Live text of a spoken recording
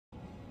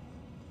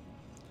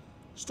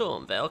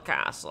Stormvale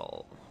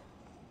Castle.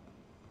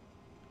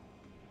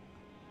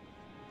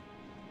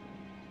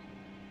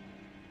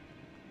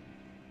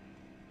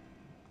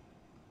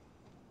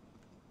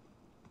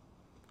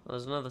 Oh,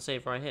 there's another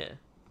save right here.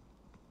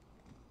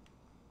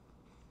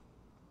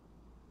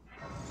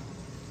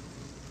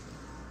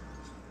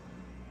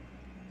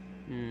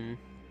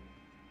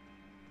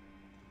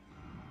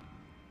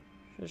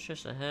 It's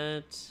just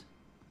ahead.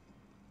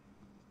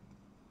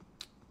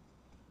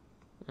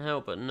 I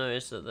help but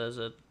notice that there's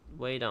a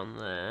way down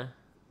there.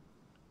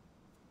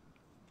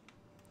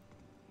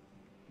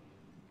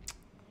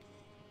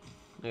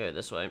 I go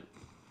this way,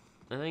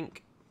 I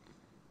think.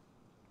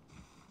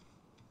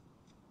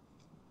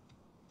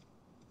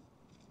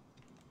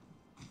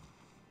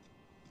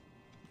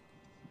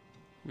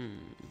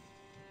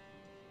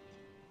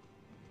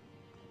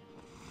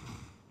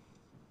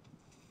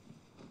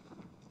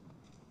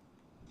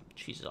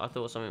 Jesus, I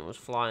thought something was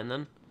flying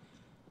then.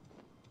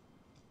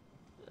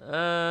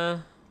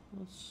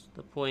 What's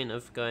the point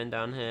of going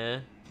down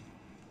here?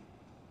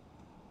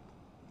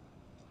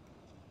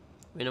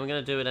 I mean, I'm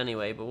gonna do it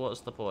anyway, but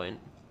what's the point?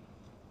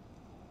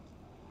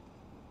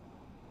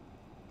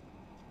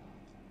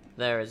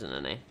 There isn't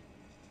any.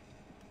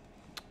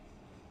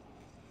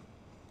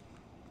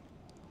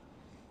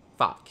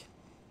 Fuck.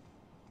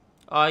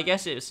 Oh, I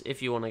guess it's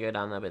if you want to go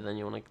down there, but then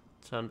you want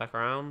to turn back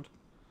around.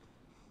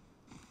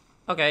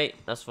 Okay,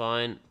 that's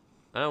fine.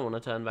 I don't want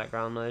to turn back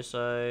around though,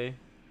 so...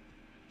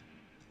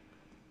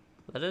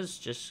 Let us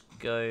just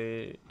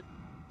go...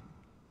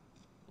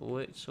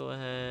 Wixel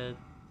ahead.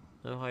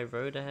 No high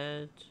road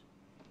ahead.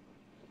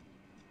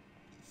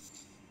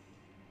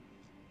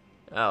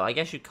 Oh, I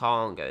guess you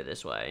can't go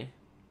this way.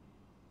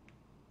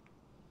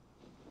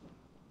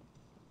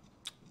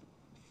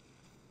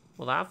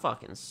 Well, that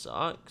fucking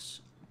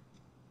sucks.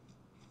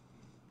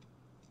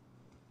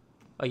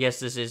 I guess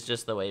this is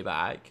just the way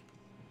back.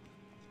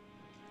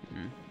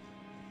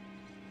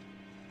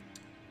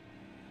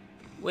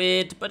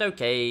 Weird, but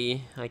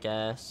okay, I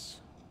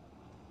guess.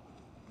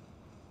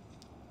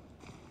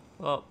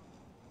 Bop.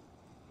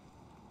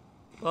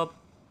 Bop.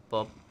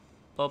 Bop.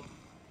 Bop.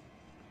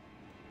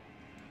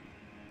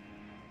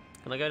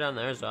 Can I go down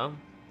there as well?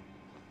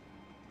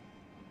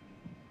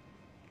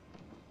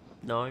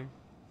 No.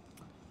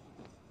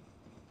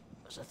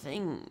 There's a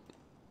thing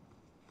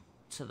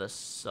to the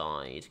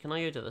side. Can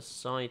I go to the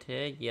side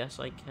here? Yes,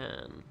 I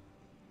can.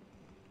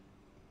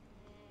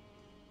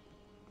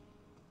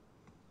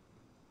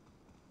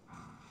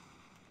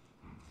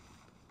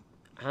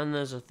 And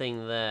there's a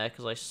thing there,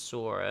 because I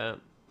saw it.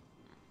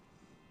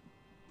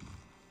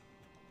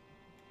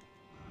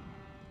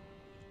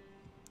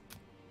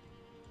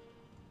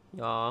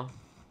 Yeah.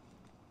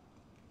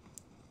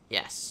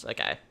 Yes,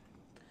 okay.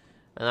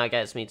 And that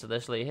gets me to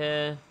this lead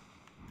here.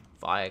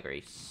 Fire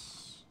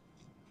grease.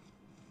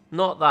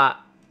 Not that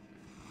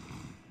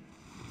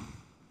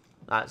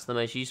that's the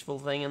most useful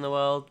thing in the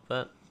world,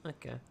 but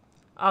okay.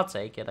 I'll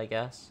take it, I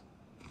guess.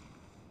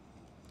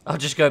 I'll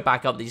just go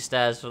back up these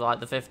stairs for like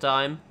the 5th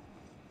time.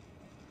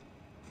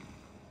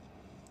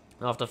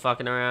 After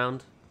fucking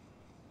around.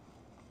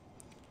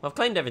 I've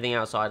claimed everything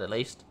outside at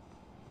least.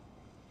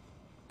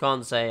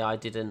 Can't say I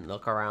didn't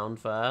look around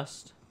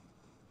first.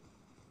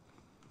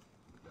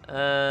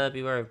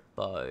 Beware of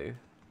bow. You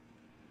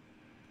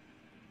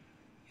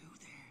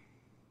there?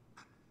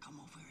 Come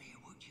over here,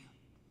 would you?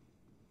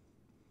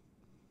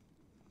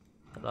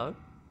 Hello?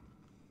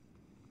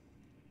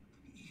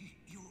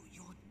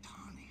 You're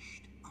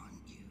tarnished,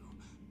 aren't you?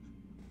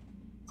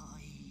 I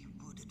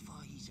would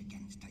advise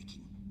against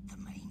taking the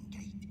main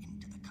gate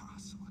into the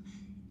castle.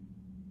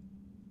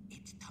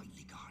 It's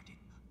tightly guarded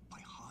by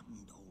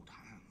hardened old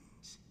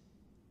hands.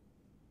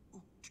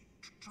 Oh,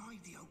 try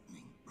the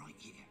opening right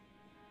here.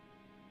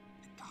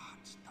 The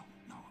guards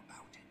don't know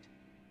about it.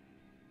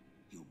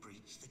 You'll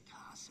breach the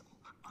castle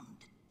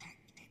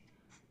undetected.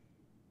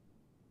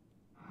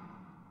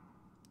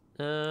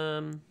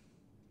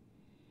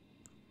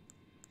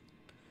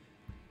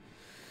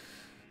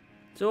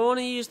 Do I want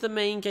to use the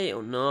main gate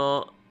or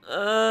not?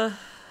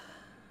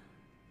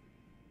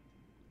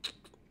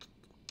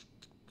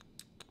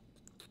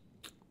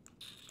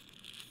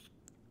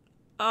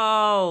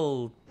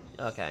 Oh,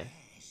 okay.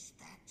 Yes,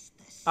 that's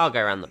the I'll go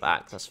around the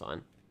back, that's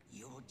fine.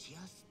 You're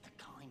just the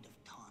kind of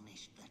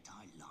tarnish that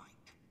I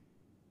like.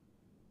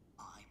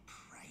 I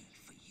pray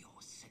for your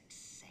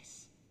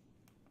success.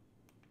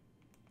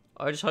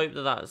 I just hope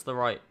that that's the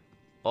right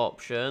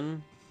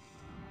option.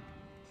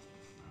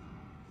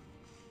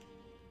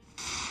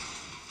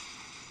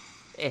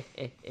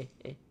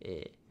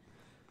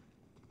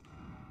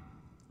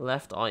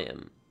 Left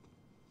item.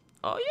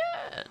 Oh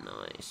yeah,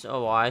 nice.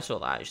 Oh, I saw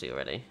that actually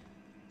already.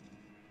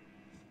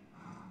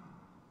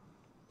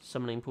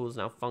 Summoning pool is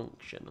now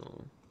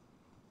functional.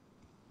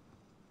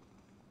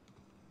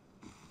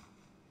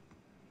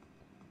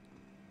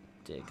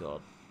 Dear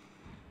God.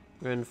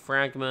 Ruined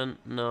fragment,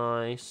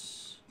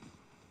 nice.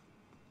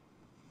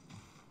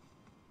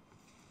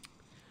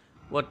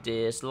 What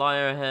is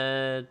liar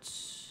head?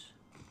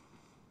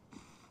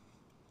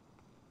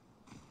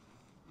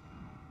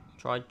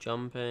 Try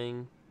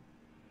jumping.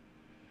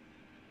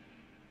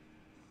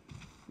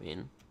 I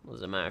mean, what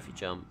does it matter if you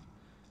jump?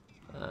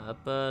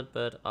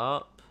 Bird,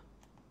 up.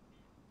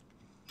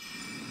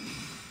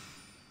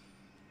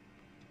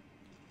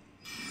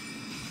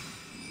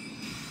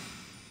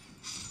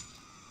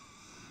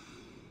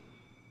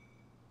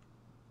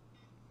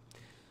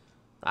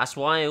 That's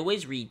why I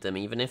always read them,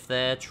 even if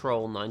they're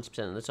troll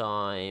 90% of the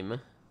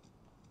time.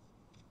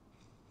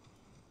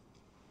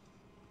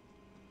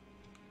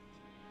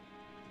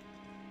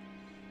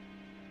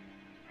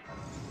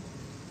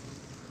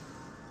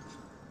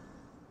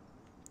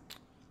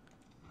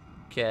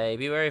 Okay,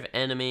 be wary of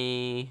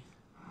enemy.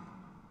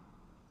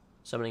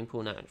 Summoning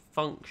pool not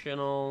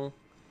functional.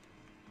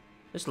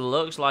 This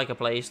looks like a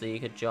place that you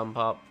could jump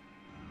up.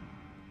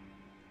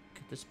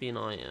 Could this be an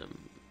item?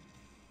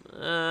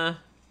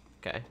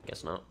 Okay,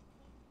 guess not.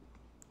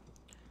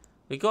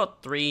 We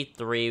got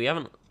 3-3. We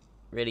haven't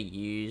really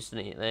used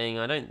anything.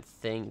 I don't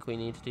think we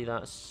need to do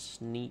that.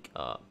 Sneak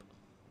up.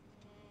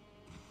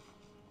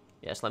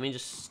 Yes, let me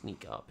just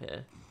sneak up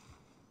here.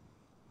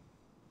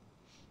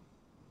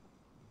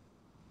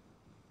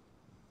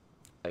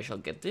 I shall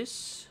get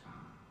this.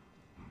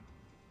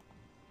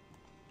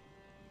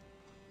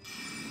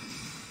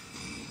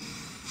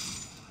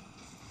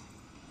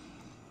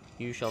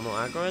 You shall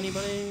not aggro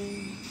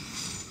anybody.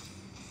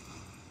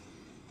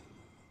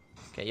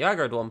 Okay, you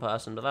aggroed one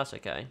person, but that's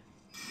okay.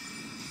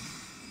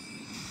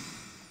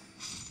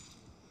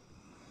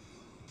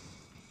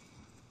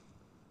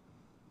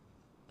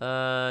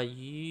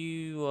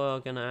 You are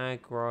gonna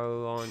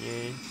aggro, aren't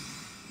you?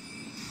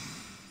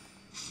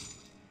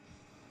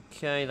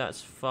 Okay,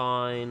 that's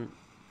fine.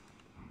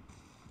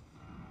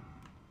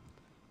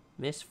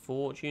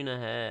 Misfortune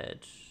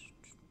ahead.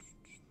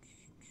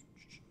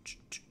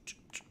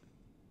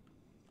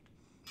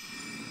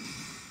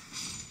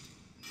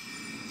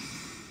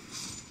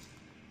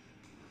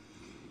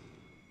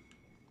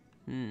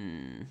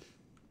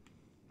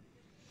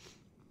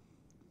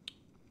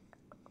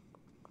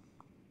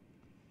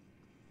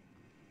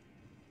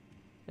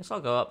 Guess I'll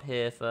go up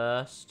here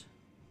first.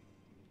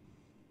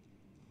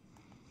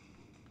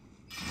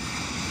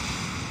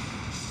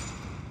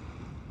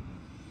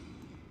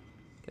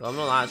 Okay, well, I'm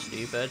not that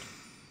stupid.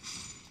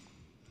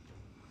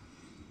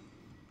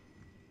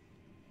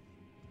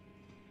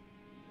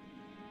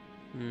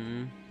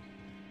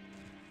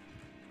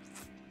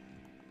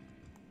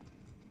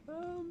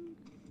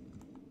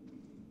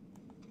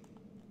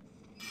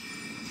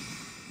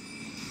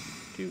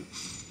 Two.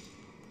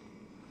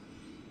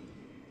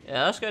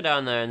 Yeah, let's go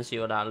down there and see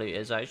what that loot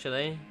is,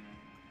 actually.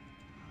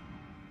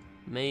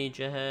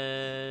 Major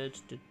head.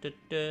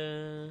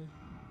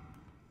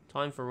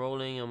 Time for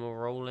rolling. I'm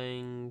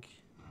rolling.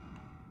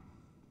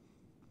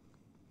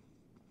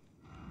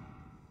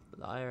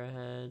 Lyra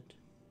head.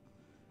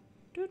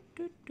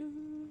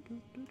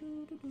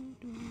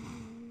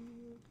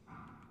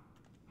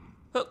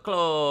 Hook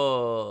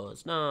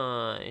claws.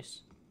 Nice.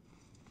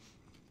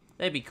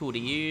 They'd be cool to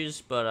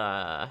use,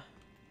 but,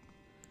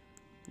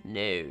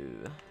 no.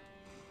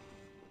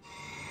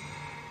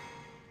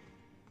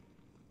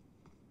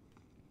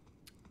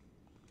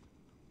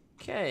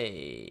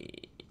 Okay.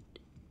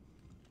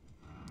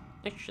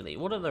 Actually,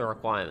 what are the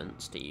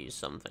requirements to use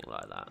something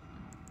like that?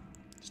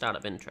 Just out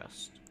of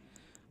interest.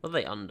 What are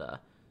they under?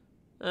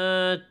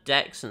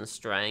 Dex and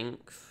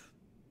strength.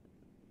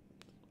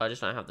 I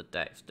just don't have the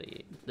dex to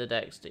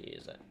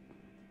use it.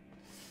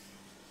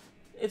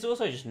 It's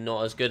also just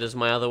not as good as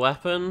my other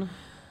weapon.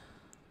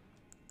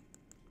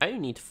 I do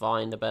need to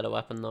find a better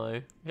weapon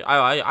though.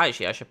 I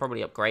should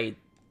probably upgrade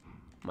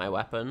my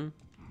weapon.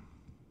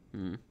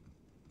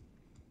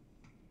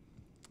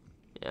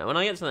 Yeah, when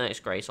I get to the next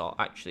grace, I'll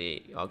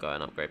go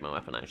and upgrade my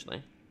weapon,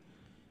 actually.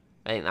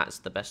 I think that's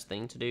the best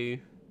thing to do.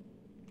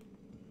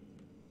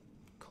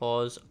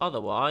 Because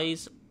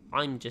otherwise,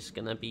 I'm just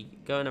going to be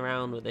going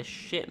around with this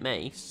shit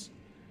mace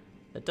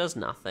that does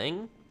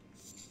nothing.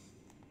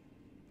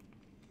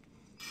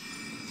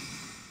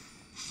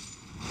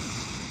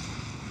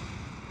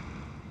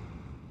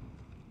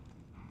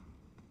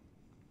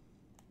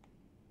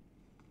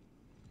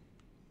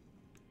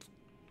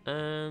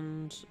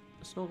 And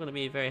it's not going to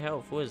be very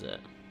helpful, is it?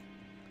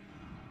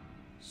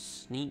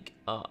 Sneak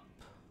up.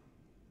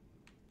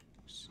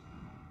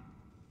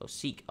 Oh,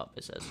 seek up,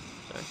 it says.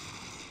 Sorry.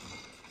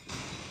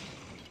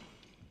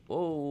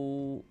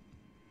 Whoa.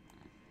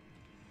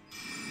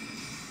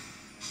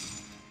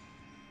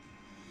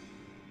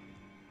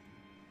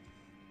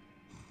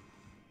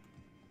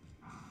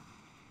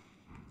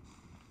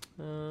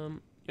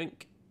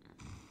 Yoink.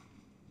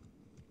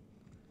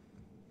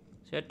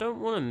 See, I don't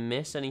want to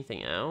miss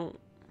anything out.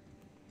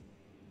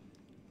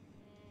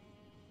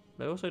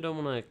 But I also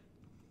don't want to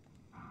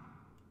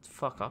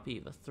fuck up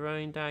either.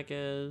 Throwing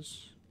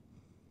daggers.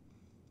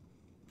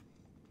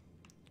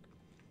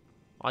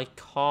 I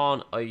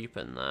can't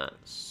open that,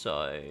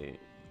 so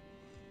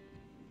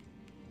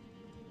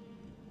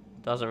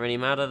doesn't really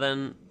matter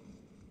then.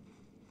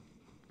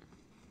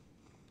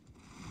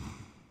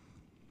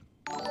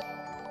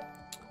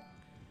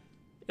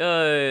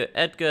 Yo,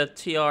 Edgar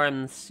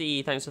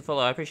TRMC, thanks for the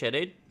follow. I appreciate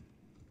it,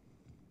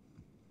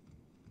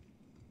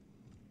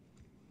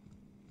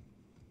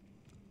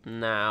 dude.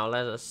 Now,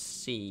 let us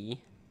see.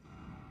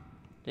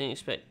 Didn't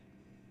expect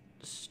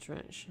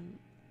distraction.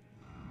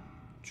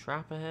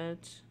 Trap ahead.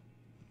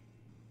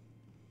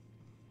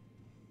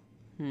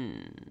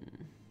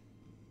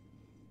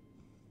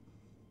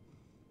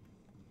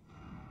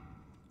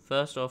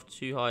 First off,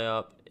 too high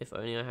up. If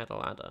only I had a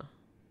ladder.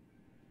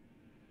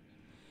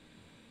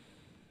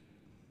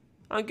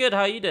 I'm good,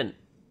 how you doing?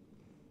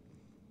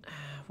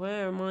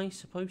 Where am I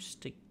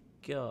supposed to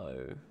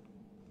go?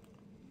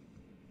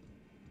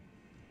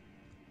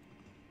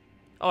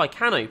 Oh, I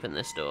can open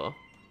this door.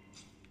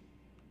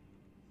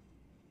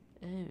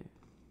 Oh.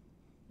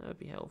 That would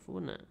be helpful,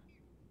 wouldn't it?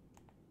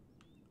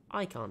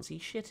 I can't see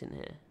shit in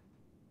here.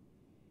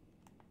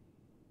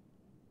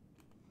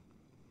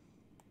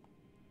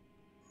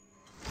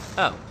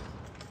 Oh.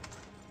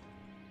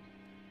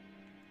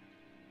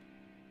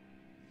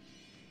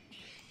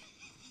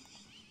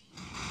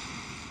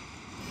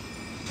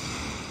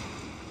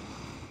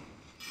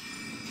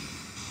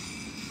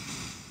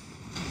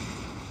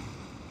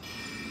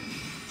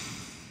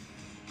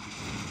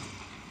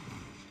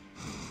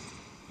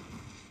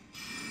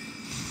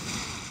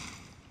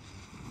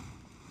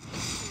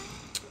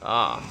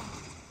 Ah.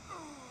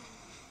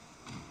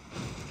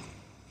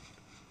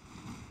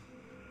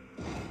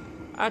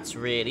 That's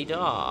really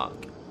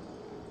dark.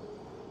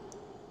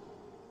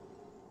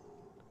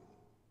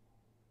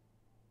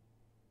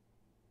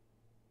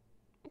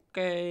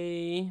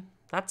 Okay.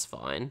 That's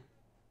fine.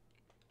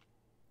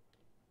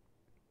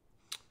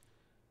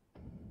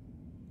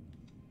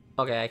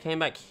 Okay, I came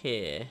back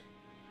here.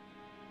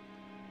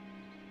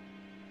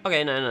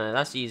 Okay, no,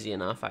 that's easy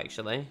enough,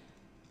 actually.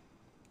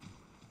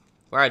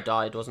 Where I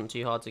died wasn't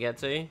too hard to get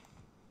to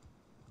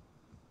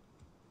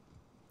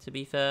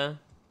be fair.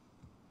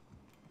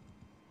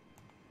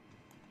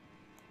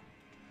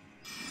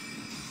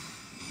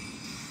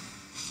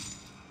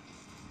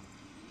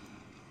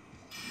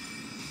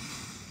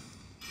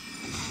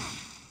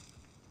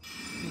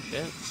 Oh,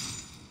 shit.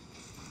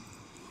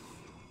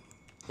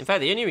 In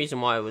fact, the only reason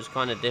why it was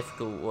kind of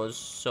difficult was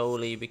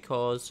solely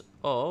because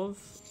of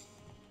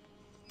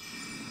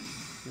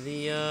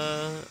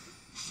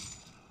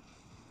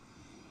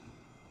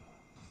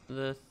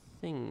the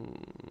thing.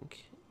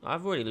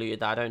 I've already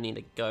looted that. I don't need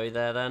to go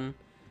there then.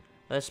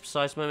 At this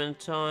precise moment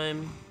in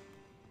time.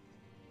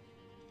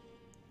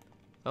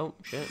 Oh,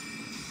 shit.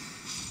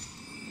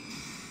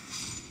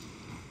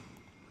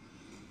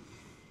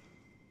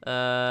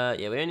 Yeah,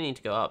 we only need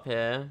to go up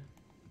here.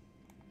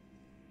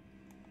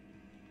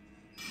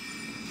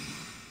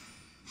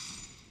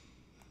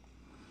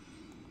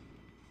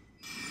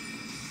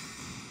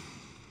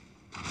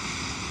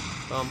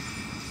 Come.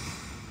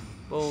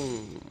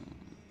 Boom.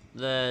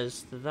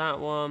 There's that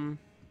one.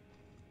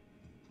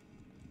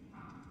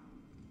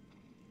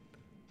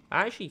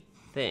 I actually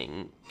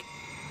think...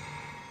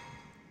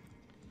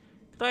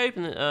 Could I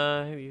open it? Who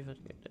are you?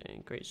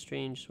 Great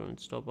stream. Just wanted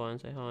to stop by and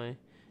say hi.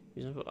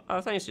 Oh,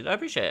 thanks, dude. I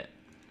appreciate it.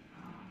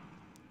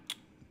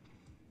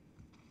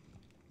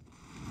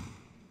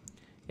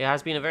 It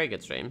has been a very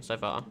good stream so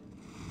far.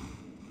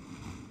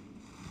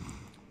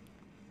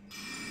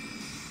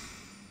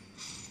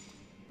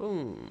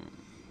 Boom.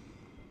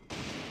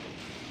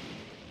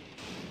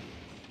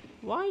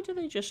 Why do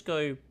they just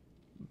go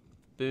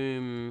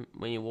boom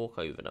when you walk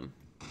over them?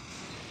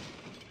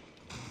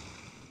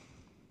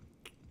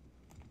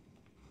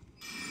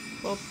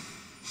 Boop.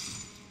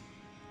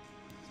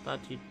 Spat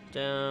you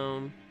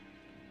down.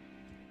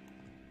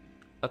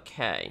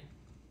 Okay.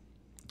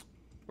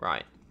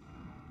 Right.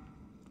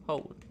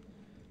 Hold.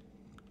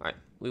 Right.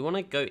 We want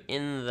to go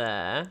in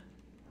there.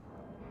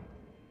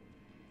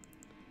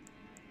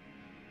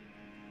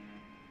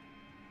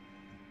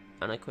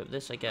 And equip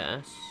this, I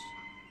guess.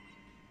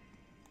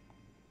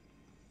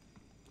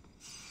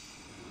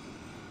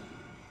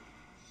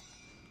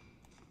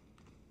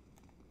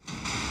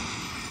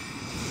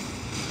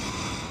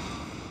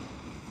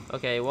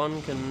 Okay,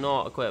 one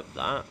cannot equip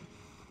that.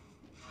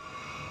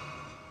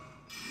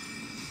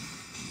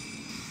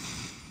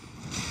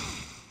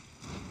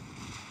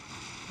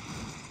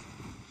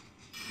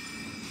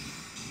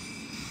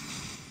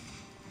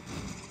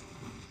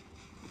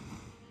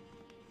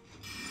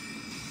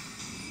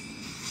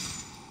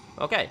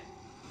 Okay.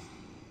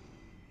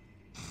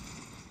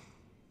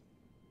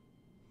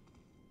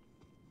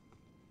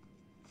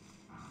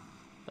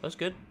 That was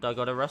good. I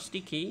got a rusty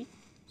key.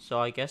 So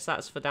I guess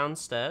that's for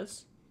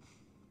downstairs.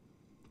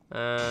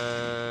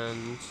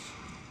 And...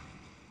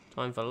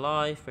 time for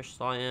life.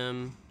 Precious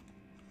item.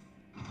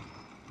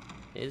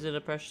 Is it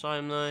a precious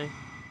item though?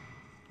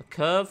 A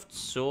curved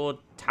sword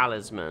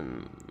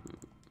talisman.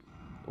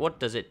 What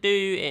does it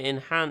do? It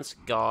enhances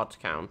guard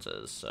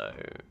counters. So,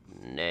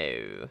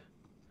 no.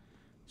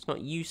 It's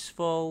not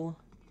useful.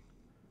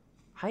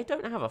 I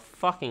don't have a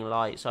fucking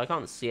light, so I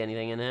can't see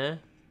anything in here.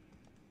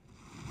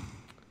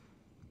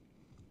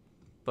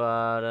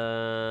 But,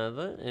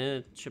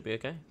 it should be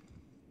okay.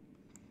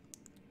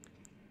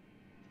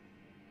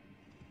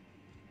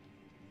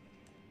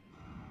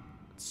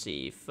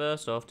 see.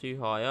 First off, too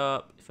high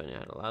up. If only I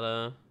had a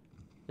ladder.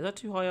 Is that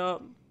too high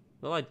up?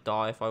 Will I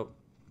die if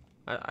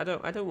I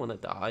don't want to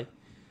die.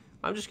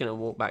 I'm just gonna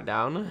walk back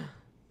down.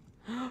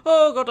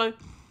 Oh god, no.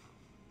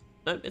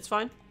 No, it's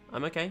fine.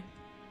 I'm okay.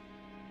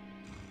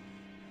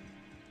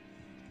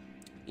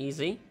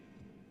 Easy.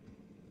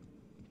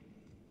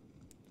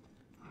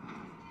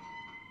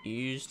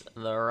 Used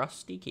the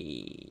rusty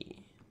key.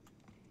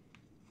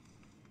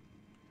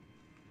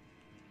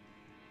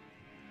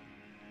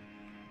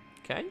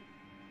 Okay.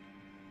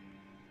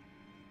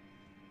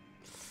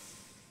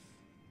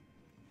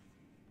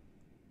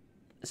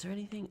 Is there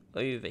anything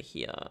over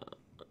here?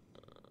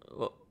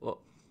 What?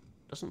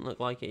 Doesn't look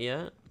like it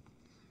yet.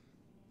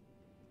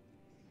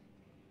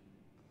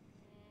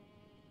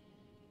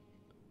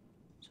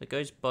 So it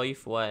goes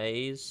both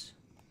ways.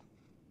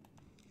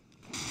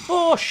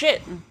 Oh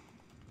shit!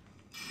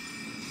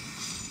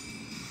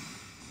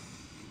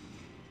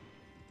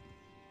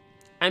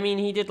 I mean,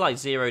 he did like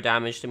 0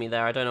 damage to me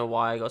there. I don't know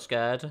why I got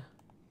scared.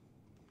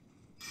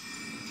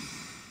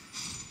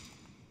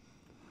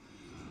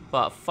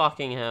 But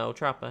fucking hell,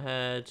 trap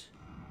ahead.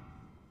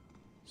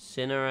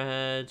 Sinner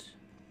ahead.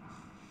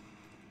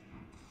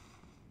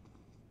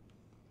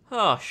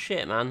 Oh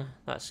shit, man.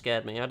 That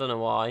scared me. I don't know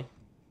why.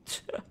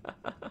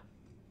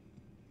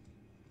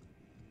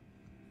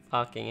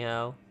 Fucking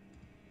hell.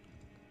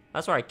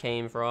 That's where I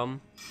came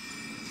from.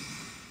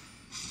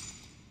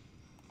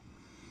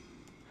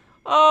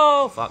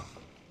 Oh, fuck.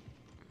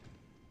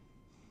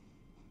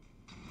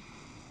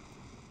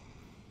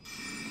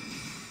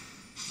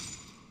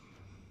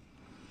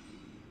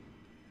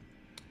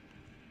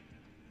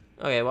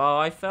 Okay, well,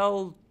 I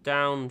fell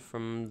down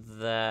from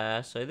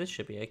there, so this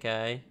should be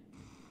okay.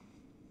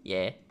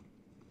 Yeah.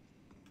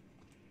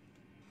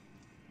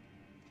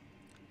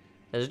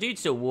 There's a dude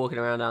still walking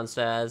around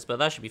downstairs, but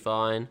that should be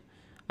fine.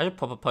 I should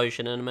pop a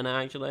potion in a minute,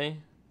 actually.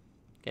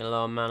 Get a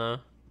lot of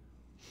mana.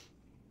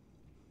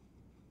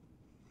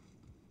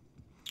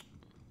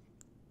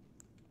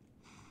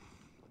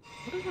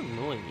 What is that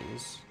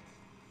noise?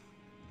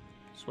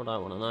 That's what I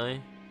want to know.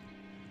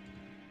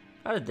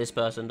 How did this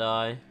person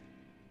die?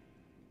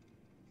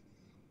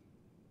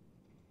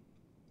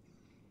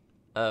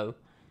 Oh.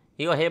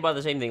 He got hit by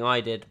the same thing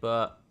I did,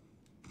 but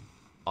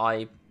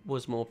I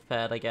was more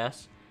prepared, I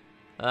guess.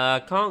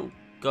 Can't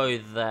go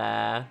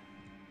there.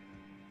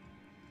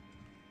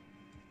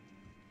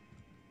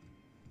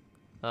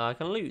 I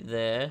can loot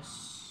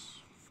this.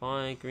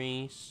 Fire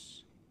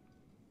grease.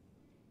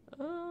 If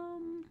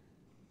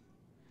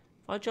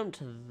I jump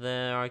to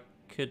there, I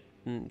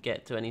couldn't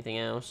get to anything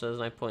else, so there's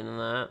no point in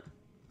that.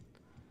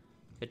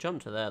 Could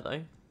jump to there,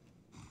 though.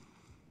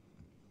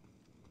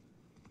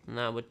 And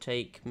that would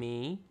take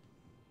me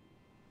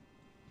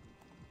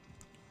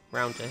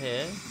round to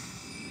here.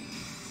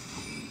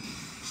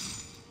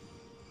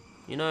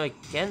 You know,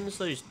 against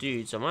those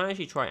dudes, I might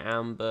actually try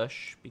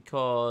ambush,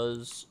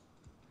 because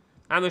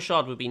ambush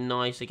shard would be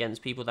nice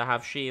against people that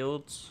have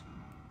shields.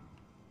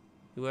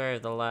 Beware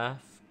of the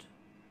left.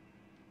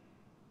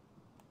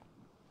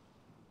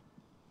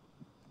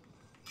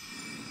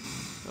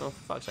 Oh,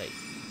 for fuck's sake.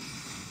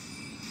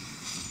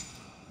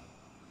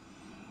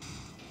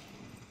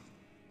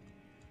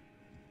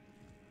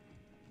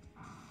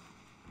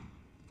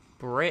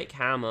 Brick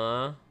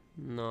hammer.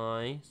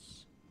 Nice.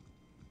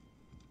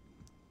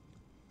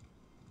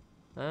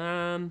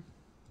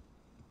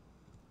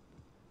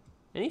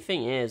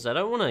 Anything is, I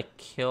don't want to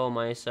kill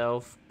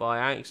myself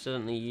by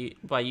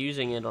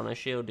using it on a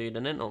shield dude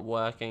and it not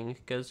working,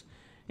 because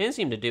it didn't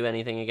seem to do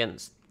anything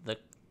against the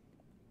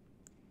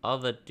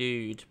other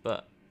dude,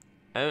 but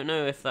I don't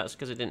know if that's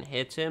because it didn't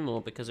hit him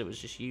or because it was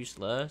just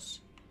useless.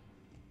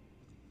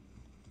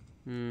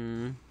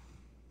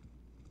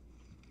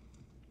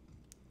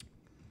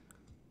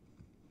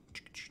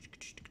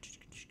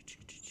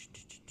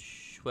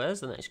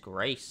 Where's the next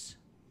grace?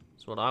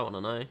 That's what I want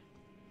to know.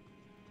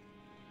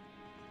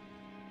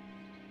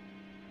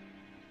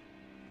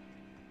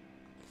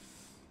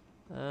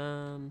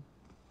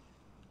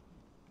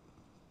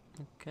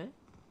 Okay.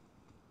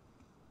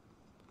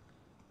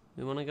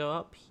 We want to go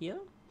up here?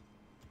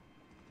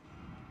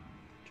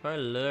 Try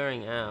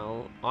luring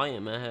out. I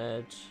am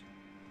ahead.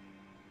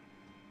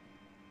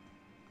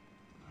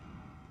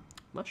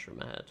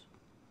 Mushroom ahead.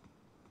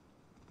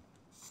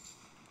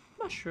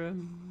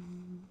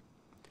 Mushroom.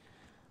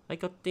 I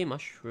got the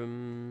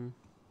mushroom.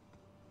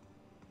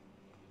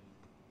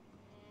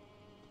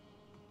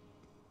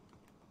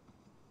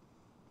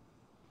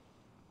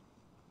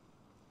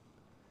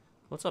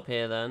 What's up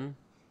here then?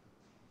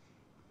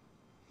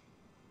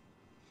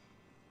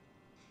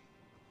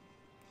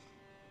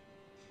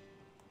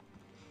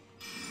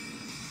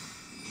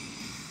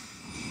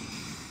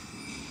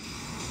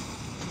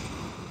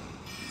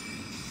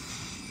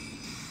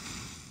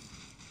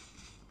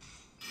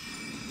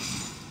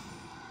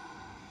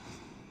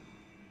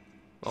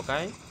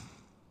 Okay.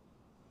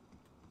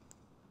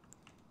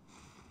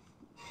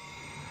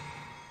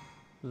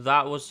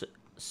 That was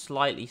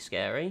slightly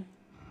scary.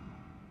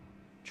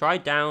 Try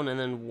down and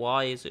then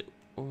why is it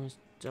almost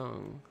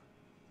done?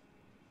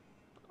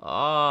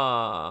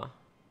 Ah.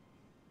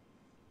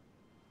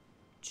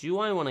 Do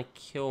I want to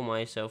kill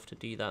myself to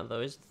do that,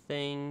 though, is the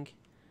thing.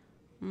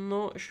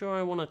 Not sure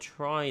I want to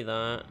try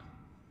that.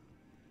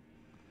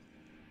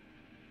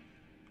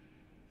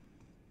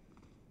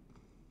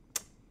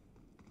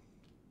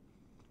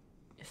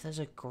 If there's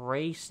a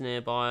grace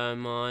nearby, I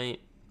might.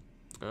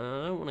 I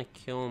don't want to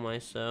kill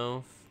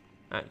myself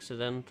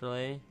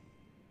accidentally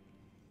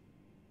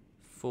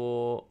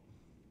for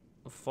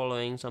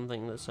following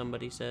something that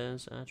somebody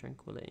says.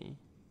 Tranquility.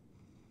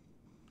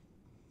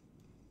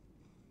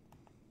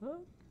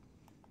 What?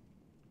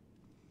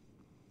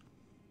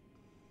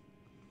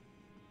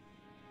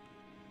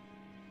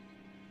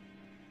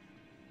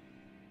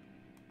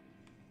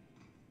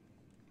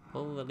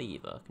 Pull the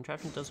lever.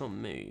 Contraption does not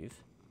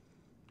move.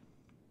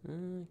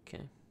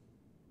 Okay.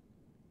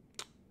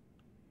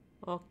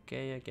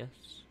 Okay, I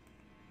guess.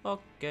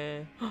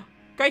 Okay.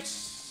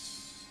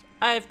 Grace!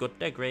 I've got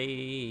a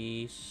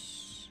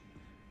grace.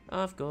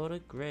 I've got a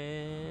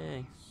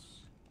grace.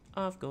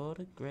 I've got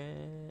a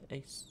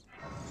grace.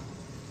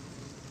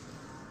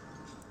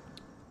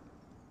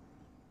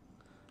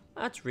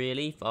 That's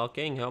really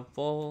fucking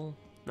helpful.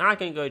 Now I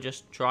can go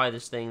just try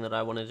this thing that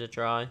I wanted to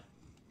try.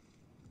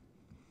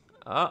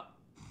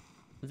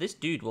 This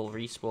dude will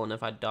respawn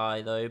if I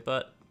die though,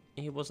 but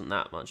he wasn't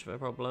that much of a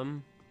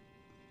problem.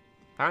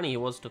 Apparently he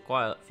was to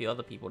quite a few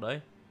other people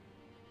though.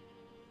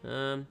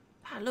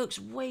 That looks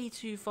way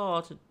too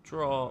far to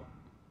drop.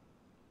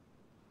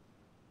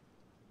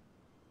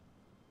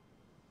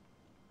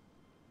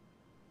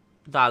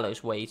 That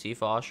looks way too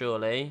far,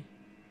 surely.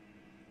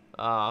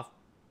 Ah,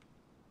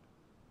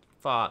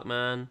 fuck,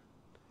 man.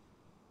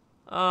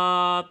 Do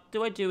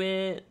I do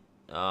it?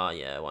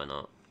 Yeah, why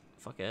not?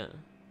 Fuck it.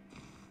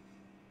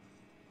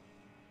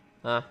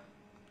 I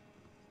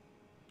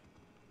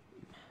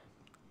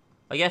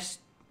guess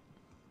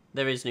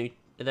there is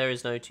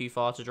no too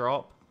far to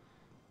drop.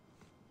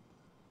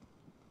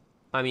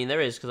 I mean,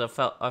 there is because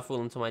I've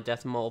fallen to my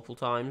death multiple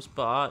times,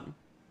 but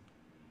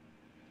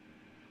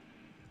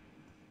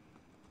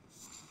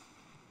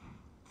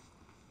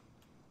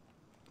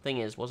thing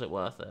is, was it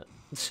worth it?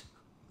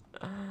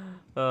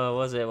 Oh,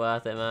 was it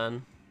worth it,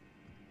 man?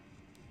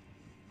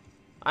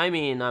 I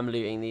mean, I'm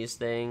looting these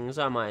things.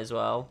 I might as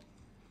well.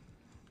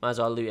 Might as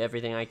well loot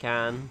everything I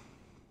can.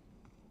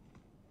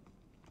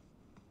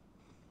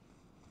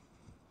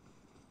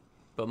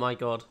 But my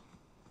god.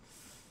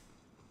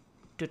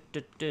 Okay,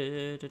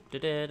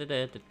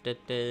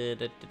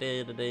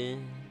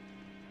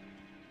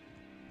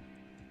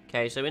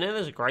 so we know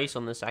there's a grace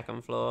on the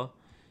second floor.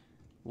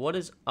 What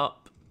is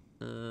up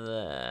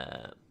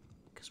there?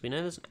 Because we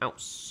know there's an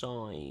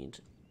outside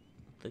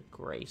the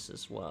grace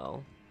as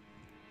well.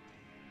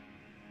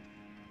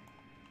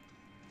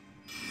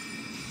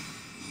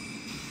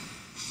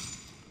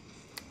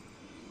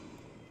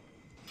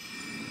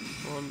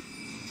 One,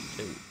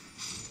 two.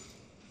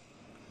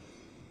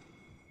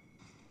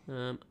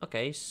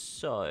 Okay,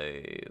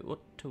 so what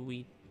are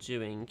we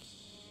doing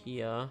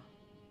here?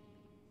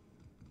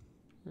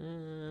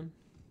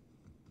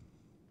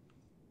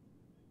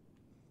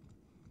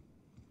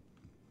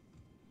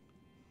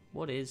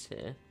 What is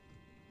here?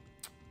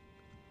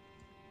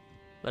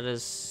 Let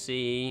us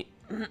see.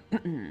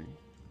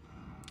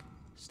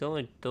 Still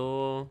a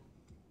door.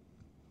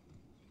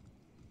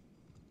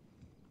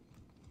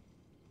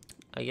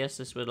 I guess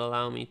this would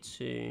allow me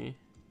to...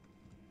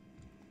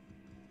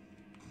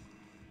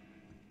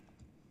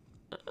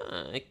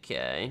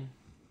 okay.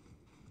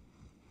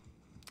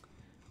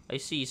 I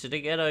see, so to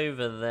get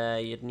over there,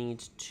 you'd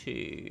need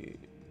to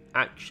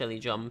actually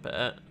jump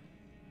it.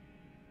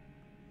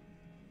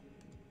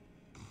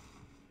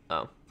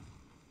 Oh.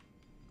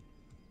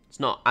 It's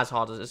not as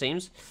hard as it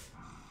seems.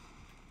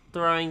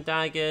 Throwing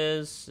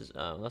daggers.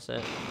 Oh, that's it.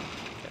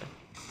 Okay.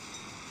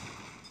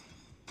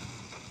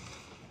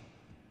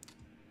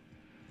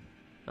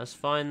 That's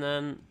fine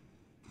then.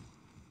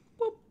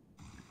 Whoop.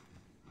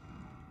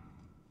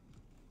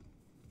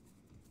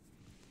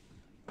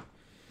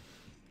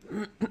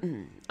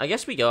 I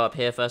guess we go up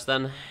here first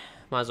then.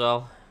 Might as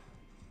well.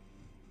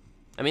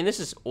 I mean, this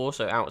is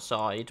also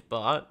outside,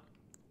 but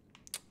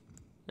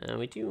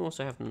we do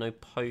also have no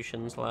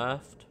potions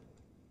left.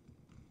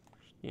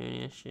 That's the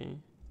only issue.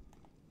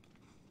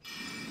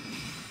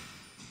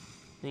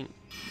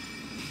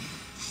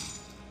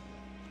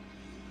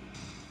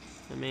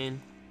 I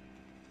mean,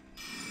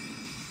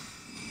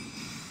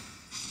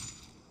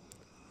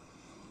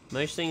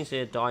 most things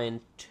here die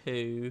in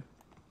 2.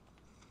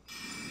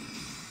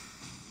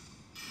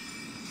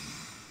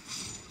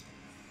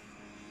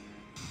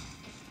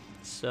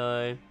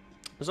 So,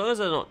 as long as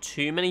there's not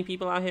too many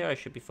people out here, I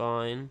should be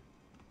fine.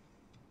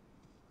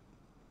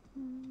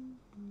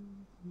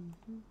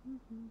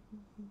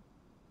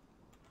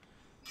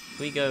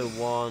 We go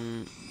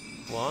 1,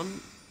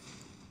 1.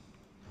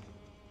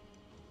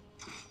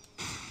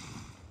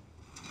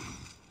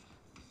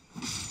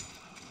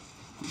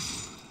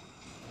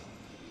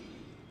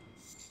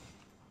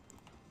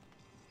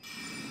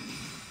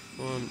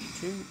 One,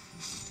 2.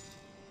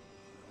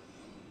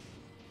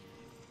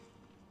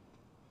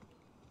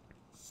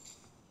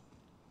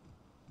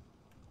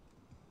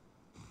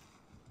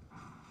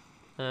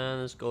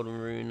 And there's golden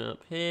rune up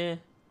here.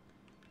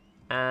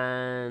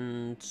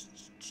 And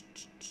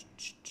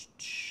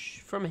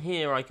from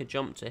here I could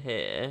jump to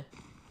here.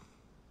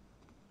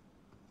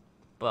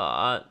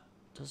 But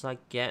does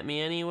that get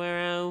me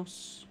anywhere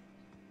else?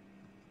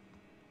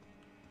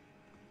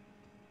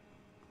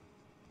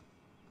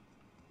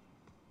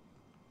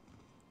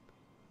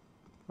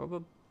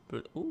 Probably.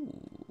 Ooh,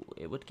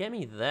 it would get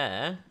me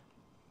there.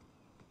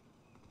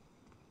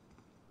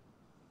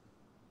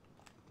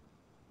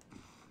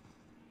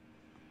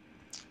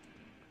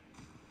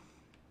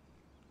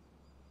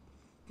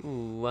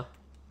 Ooh.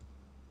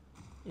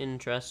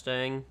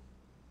 Interesting.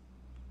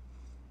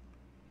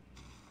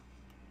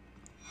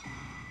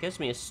 Gives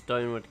me a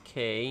stonewood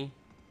key.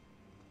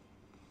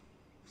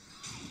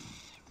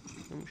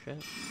 Oh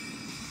shit.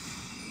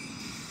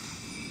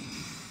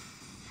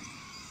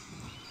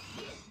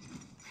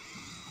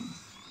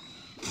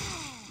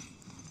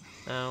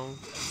 Ow.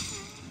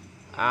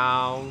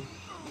 Ow.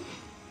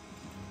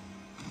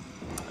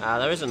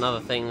 There is another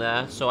thing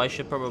there, so I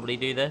should probably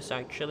do this,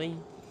 actually.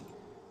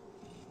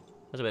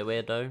 That's a bit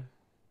weird, though.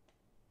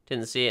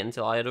 Didn't see it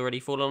until I had already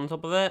fallen on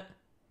top of it.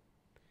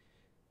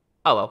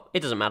 Oh well,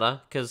 it doesn't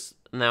matter, because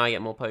now I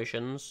get more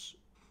potions.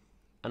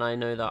 And I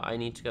know that I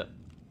need to go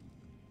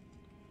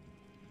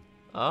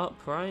up,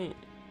 right?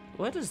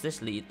 Where does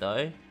this lead,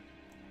 though?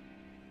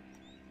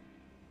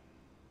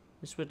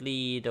 This would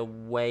lead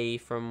away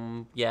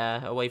from...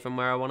 yeah, away from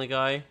where I want to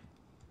go.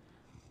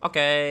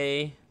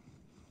 Okay.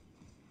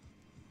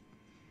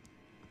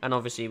 And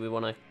obviously we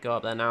want to go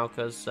up there now,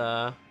 because...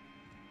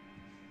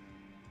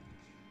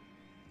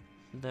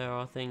 there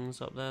are things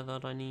up there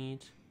that I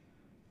need.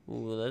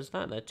 Ooh, there's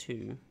that there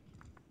too.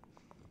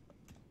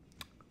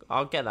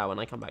 I'll get that when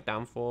I come back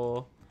down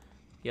for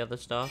the other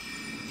stuff.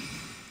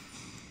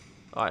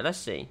 Alright, let's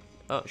see.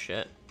 Oh,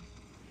 shit.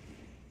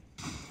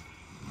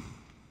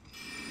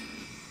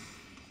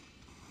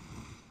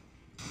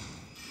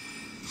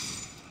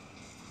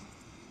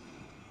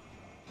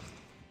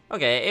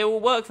 Okay, it will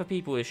work for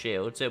people with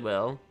shields, it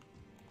will.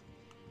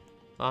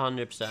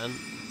 100%.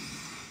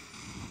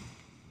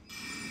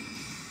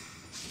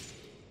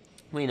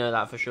 We know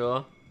that for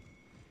sure.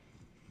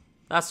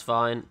 That's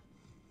fine.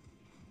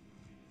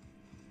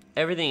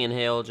 Everything in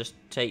here will just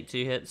take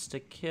 2 hits to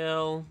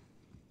kill.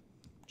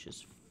 Which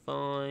is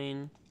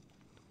fine.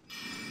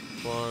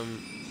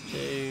 1,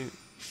 2.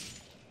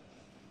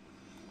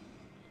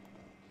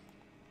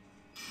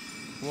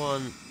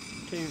 1,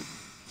 2.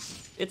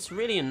 It's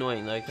really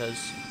annoying though, because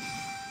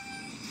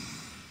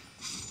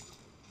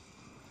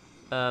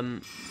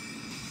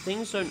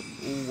things don't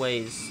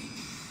always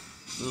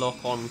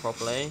lock on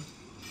properly.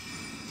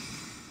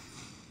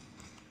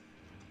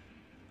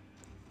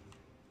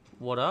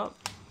 What up?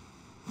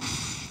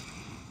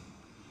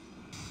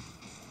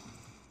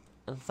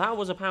 That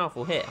was a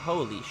powerful hit.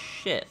 Holy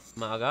shit,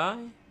 my guy.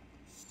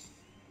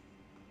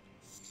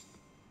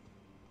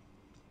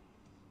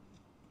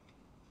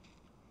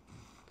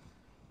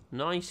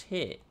 Nice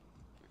hit.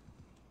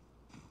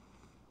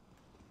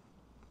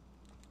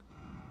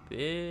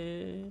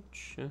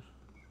 Bitch.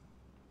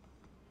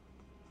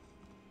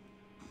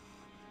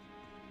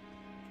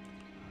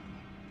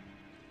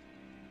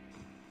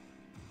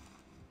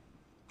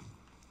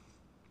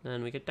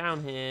 Then we go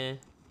down here.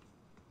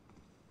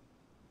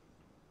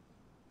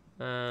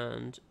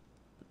 And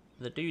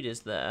the dude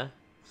is there.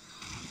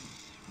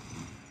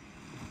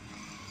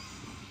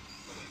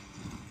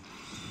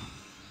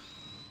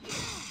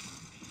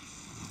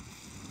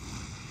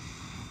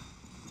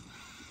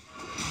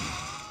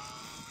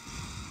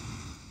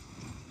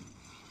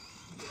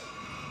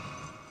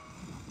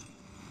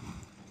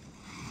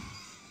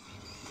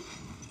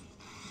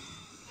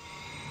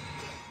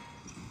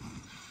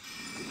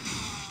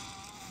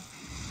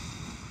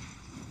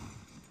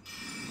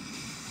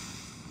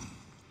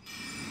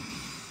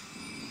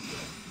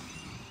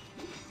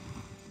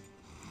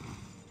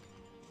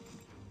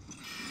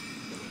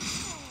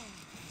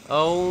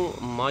 Oh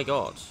my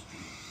god.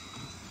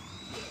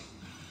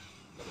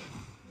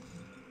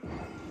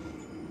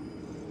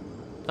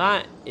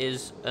 That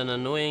is an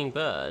annoying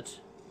bird.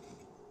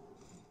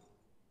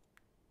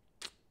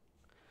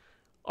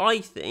 I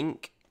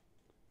think...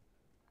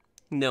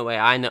 No way,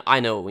 I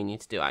know what we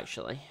need to do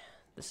actually.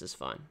 This is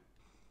fine.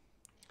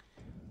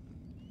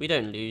 We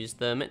don't lose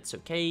them, it's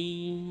okay.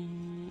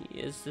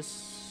 Is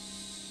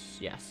this...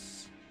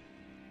 Yes.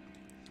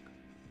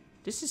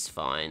 This is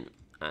fine,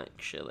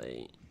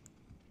 actually.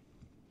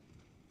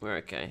 We're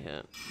okay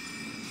here.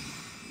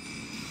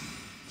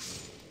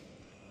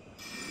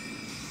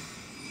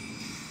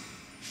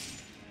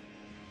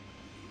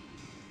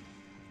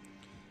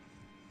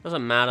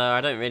 Doesn't matter,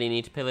 I don't really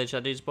need to pillage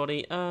that dude's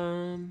body.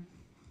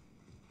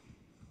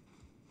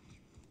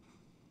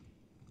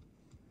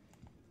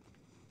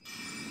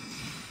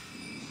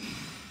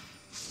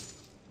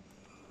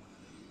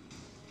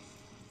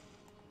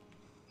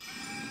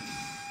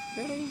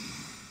 Really?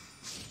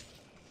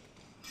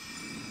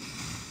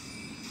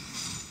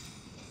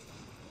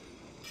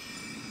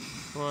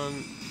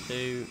 One,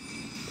 2,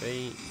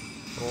 3,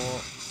 4,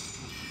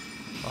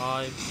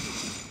 5.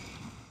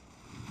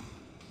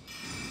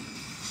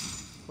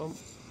 Bump.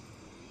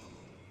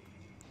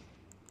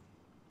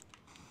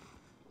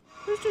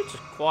 Those dudes are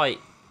quite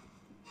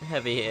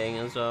heavy hitting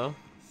as well.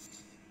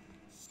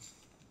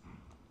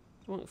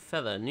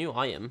 Feather, new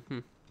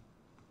item.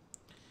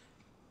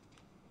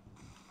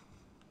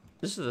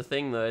 This is the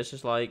thing though, it's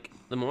just like,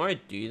 the more I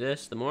do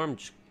this, the more I'm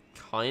just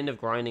kind of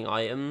grinding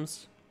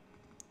items.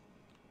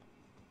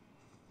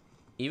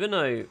 Even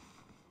though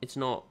it's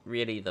not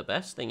really the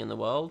best thing in the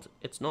world,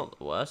 it's not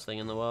the worst thing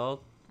in the world.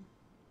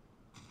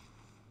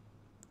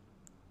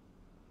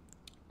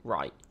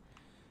 Right.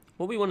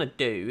 What we want to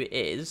do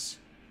is...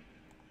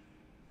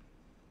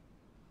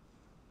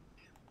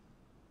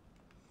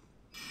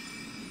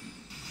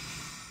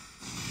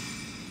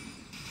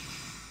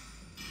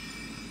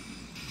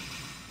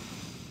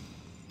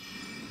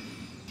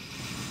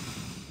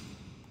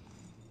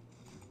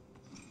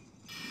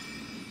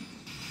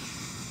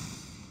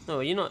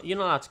 No, you're not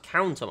allowed to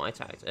counter my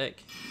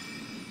tactic.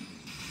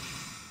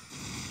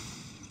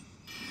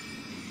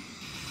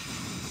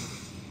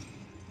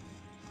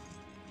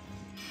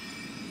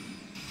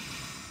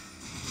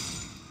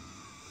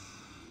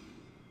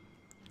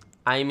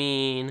 I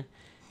mean,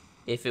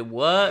 if it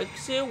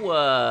works, it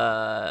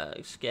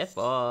works. Get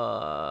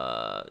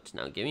fucked.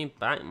 Now give me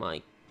back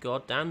my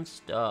goddamn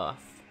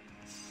stuff.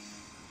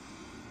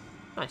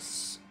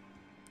 Nice.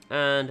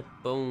 And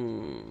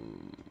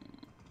boom.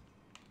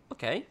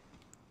 Okay.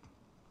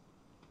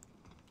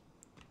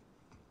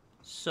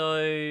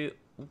 So,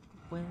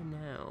 where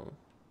now?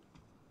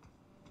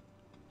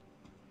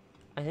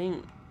 I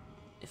think,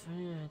 if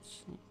only I had...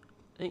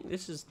 I think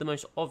this is the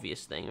most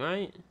obvious thing,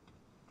 right?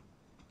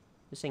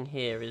 This thing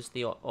here is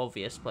the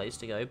obvious place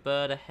to go.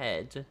 Bird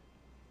ahead.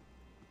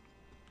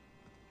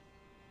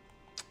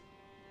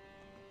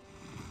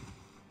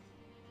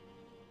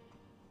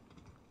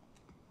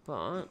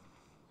 But...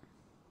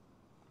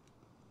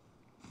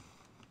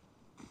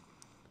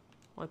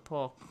 I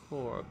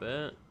parkour a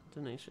bit.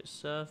 Didn't exit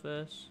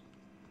surface.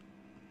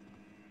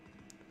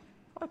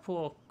 If I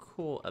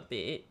parkour a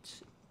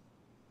bit,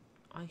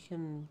 I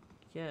can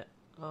get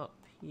up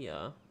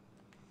here.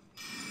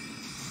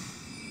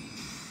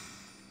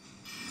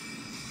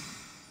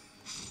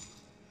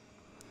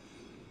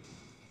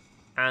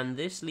 And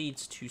this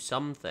leads to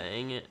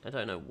something. I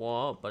don't know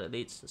what, but it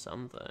leads to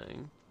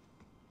something.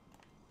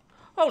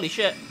 Holy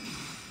shit!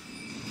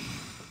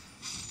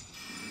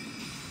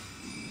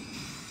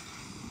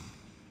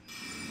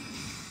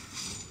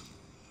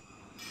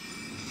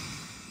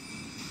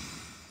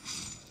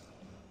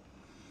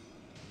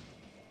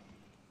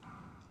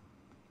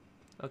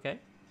 Okay.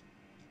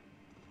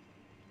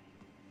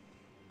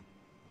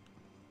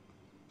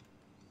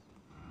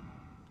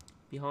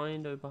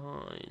 Behind, oh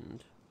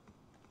behind.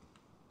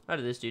 How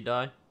did this dude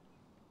die?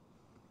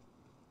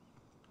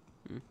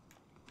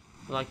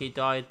 Like he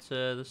died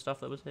to the stuff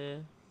that was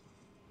here?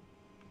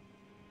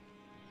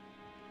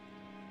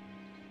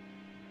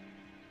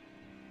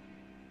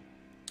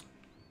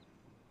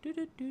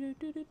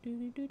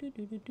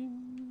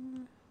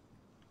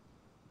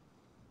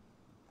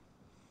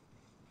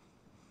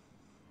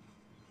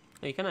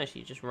 Oh, you can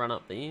actually just run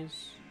up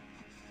these.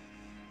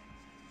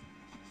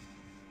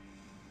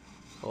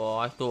 Oh,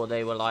 I thought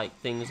they were like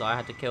things I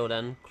had to kill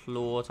then.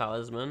 Claw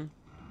talisman.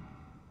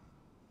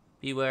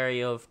 Be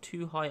wary of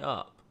too high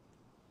up.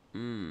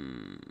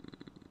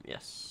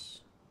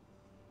 Yes.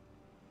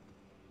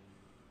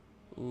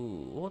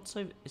 Ooh, what's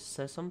over... Is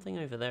there something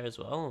over there as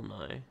well or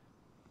no?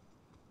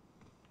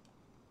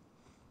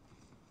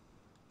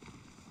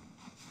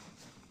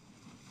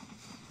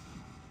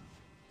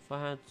 If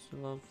I had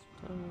love...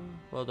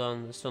 Well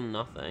done, there's still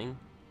nothing.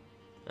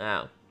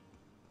 Ow.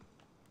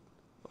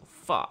 Oh,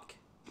 fuck.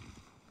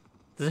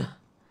 Good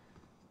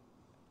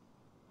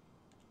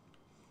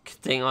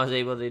thing I was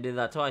able to do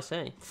that twice,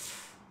 eh?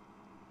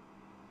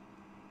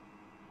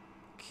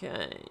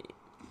 Okay.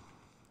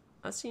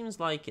 That seems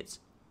like it's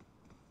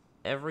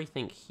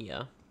everything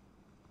here.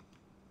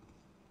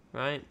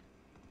 Right?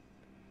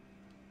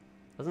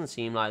 Doesn't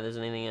seem like there's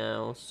anything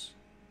else.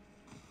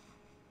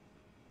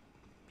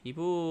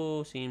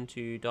 People seem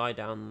to die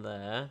down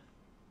there.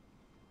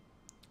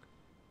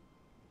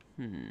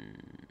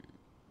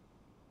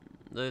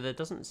 Though there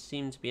doesn't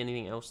seem to be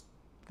anything else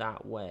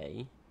that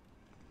way.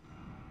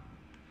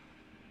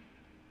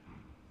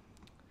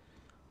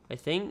 I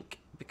think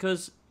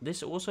because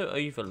this also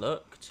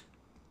overlooked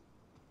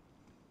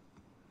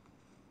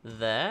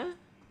there,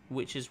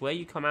 which is where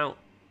you come out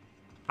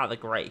at the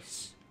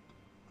Grace.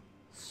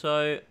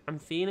 So I'm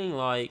feeling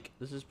like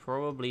this is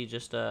probably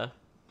just a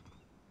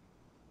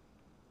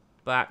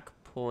back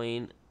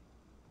point,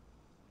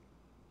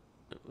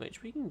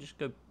 which we can just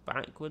go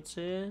backwards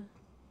here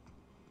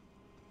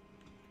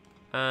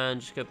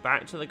and just go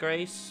back to the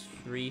Grace,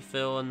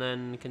 refill, and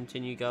then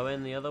continue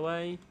going the other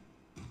way.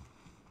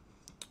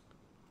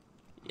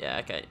 Yeah,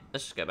 okay,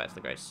 let's just go back to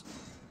the Grace.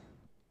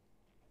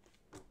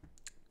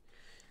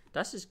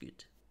 That is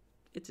good.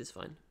 It is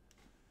fine.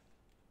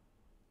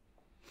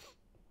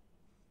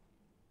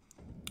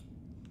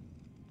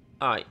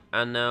 Alright,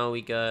 and now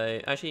we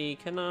go... Actually,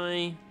 can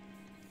I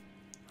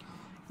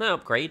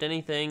upgrade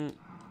anything?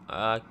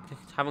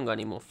 Haven't got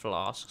any more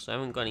flasks. I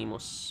haven't got any more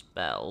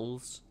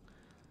spells.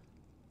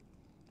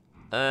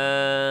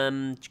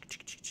 Can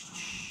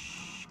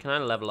I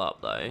level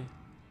up though?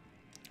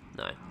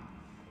 No.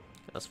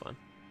 That's fine.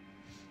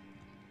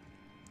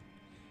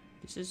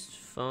 This is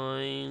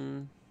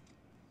fine.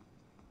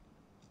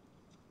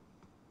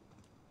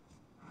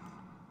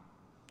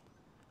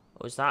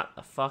 Oh, is that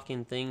a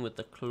fucking thing with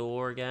the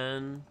claw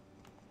again?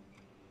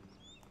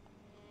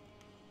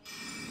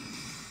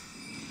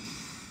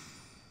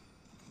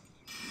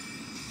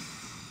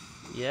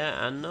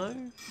 Yeah and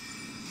no?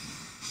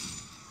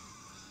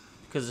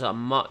 Because it's a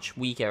much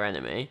weaker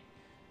enemy.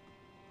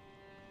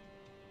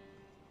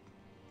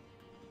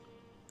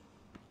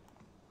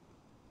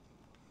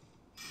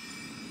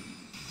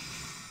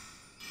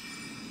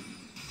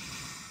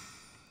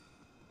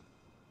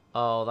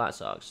 Oh, that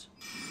sucks.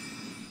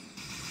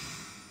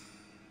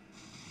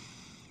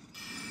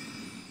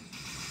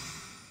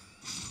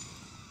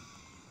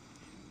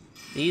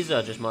 These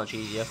are just much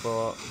easier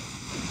for...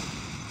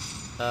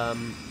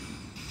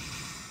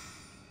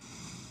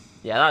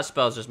 Yeah, that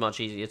spell's just much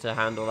easier to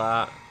handle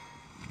that.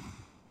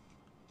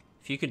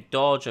 If you could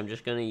dodge, I'm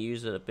just going to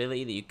use an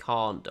ability that you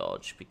can't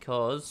dodge,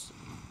 because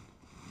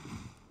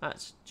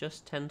that's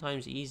just 10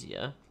 times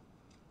easier.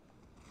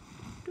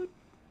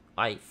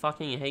 I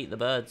fucking hate the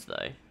birds,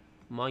 though.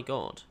 My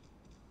god.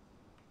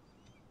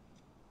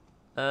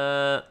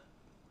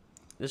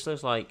 This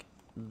looks like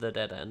the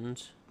dead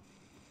end.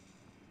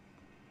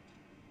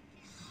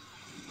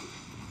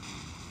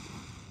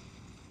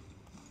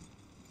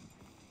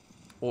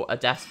 Or a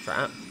death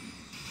trap.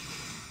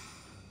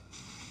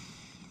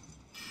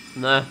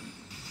 No.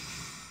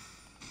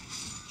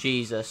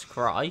 Jesus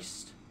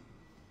Christ.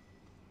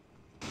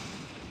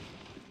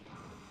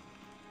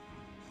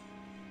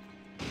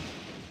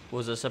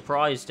 Was a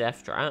surprise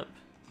death trap.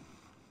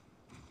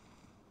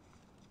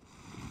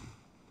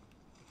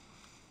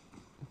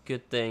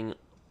 Good thing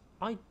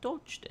I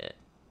dodged it,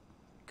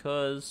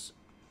 because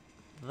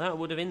that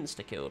would have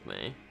insta-killed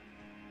me.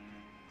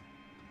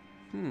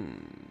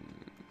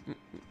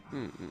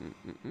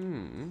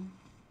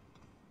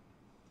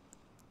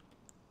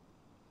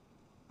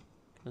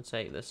 Gonna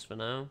take this for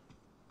now.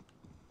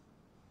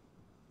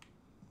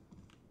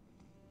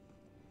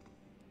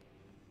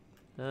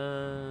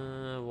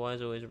 Why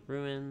is always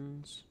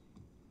ruins?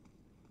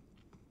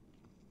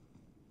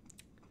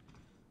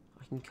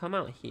 I can come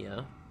out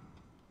here.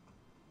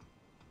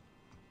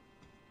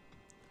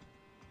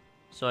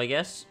 So I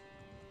guess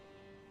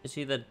it's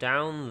either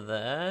down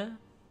there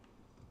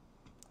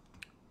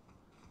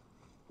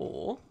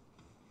or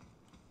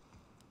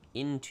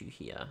into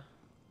here.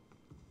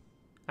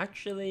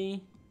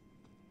 Actually,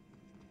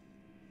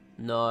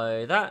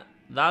 no, that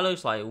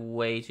looks like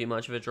way too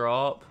much of a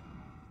drop.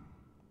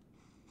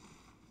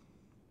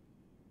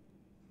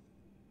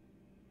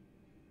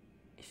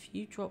 If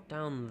you drop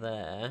down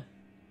there,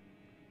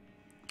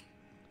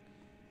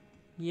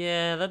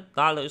 yeah,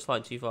 that looks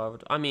like too far.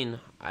 I mean,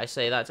 I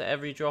say that to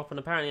every drop, and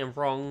apparently I'm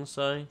wrong,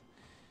 so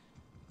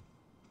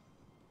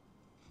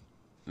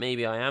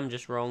maybe I am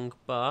just wrong,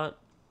 but...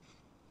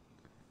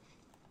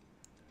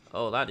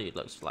 Oh, that dude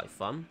looks like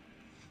fun.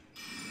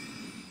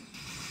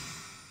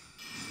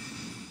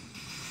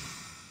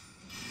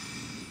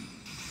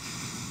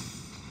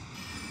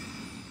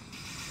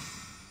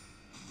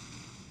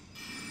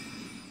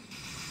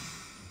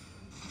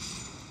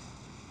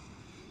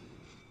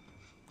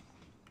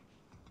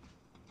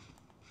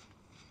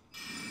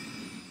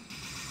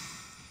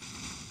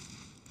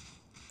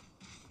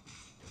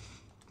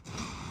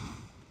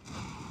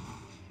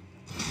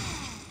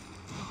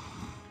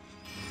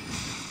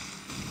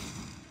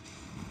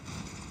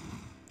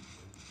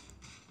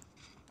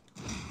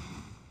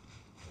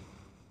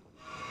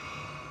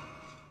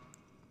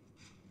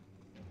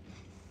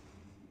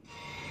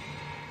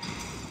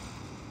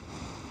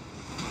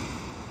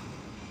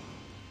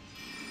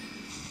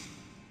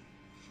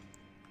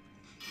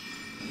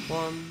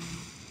 One,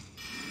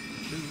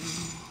 two.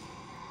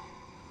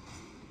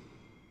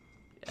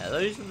 Yeah,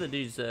 those are the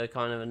dudes that are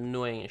kind of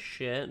annoying as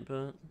shit,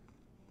 but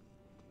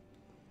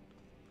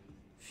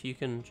if you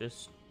can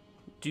just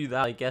do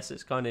that, I guess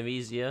it's kind of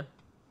easier.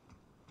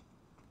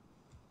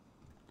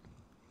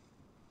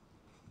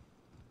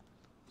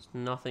 There's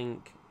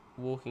nothing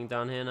walking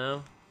down here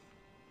now,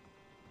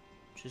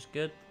 which is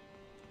good.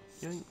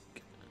 Yoink.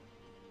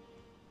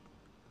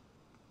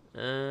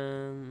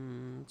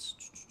 And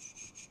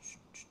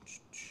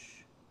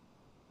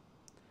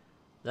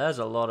there's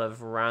a lot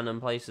of random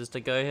places to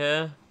go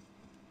here.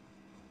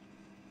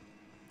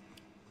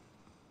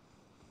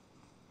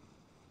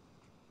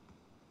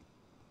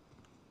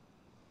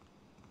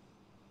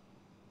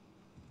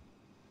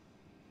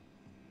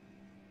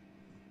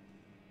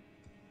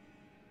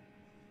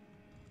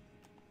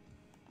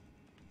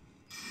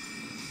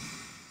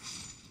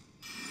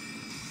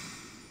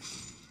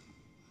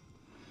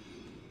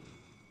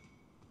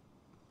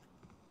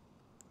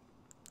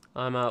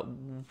 I'm at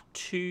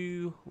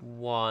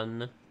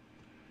 2-1.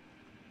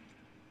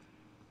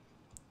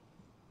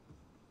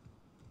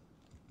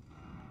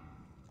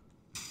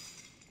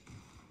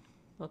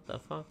 What the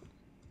fuck?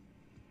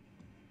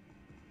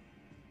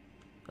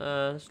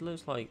 This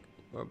looks like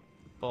where a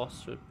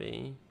boss would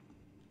be.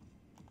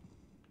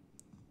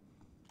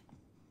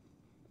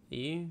 Are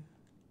you?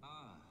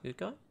 Ah, Good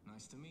guy?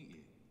 nice to meet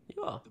you.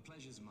 You are. The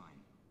pleasure's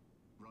mine.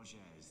 Roger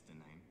is the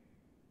name.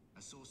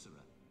 A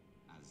sorcerer,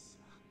 as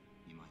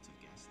you might have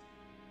guessed.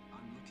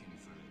 I'm looking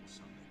for a little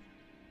something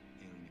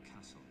here in the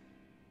castle.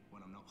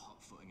 When I'm not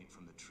hot-footing it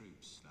from the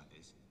troops, that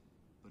is.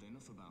 But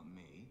enough about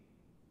me.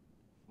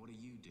 What are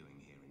you doing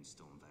here in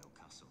Stormvale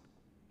Castle?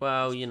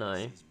 Well, This you know.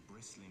 place is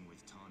bristling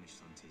with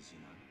tarnished hunters,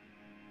 you know.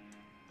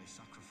 They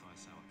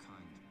sacrifice our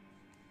kind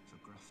for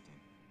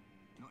grafting.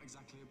 Not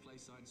exactly a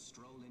place I'd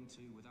stroll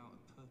into without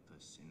a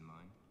purpose in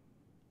mind.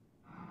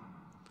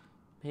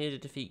 Here to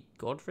defeat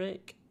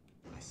Godric?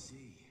 I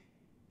see.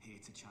 Here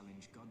to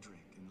challenge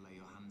Godric and lay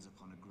your hands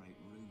upon a great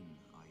rune,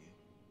 are you?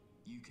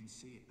 You can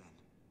see it then,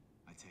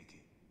 I take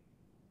it.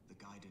 The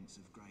guidance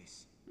of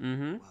grace.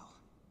 Mm-hmm. Well,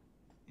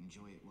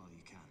 enjoy it while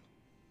you can.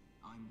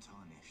 I'm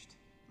tarnished,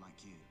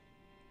 like you.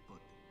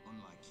 But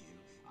unlike you,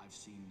 I've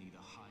seen neither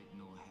hide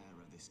nor hair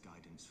of this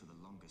guidance for the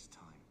longest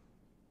time.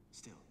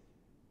 Still,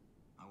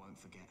 I won't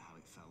forget how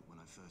it felt when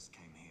I first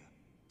came here,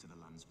 to the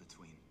lands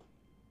between.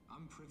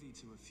 I'm privy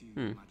to a few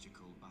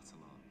magical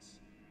battle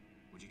arts.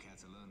 Would you care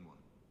to learn one?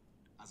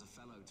 As a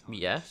fellow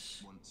tarnished,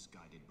 Yes. once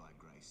guided by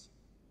grace,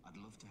 I'd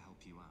love to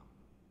help you out,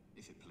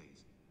 if it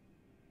please.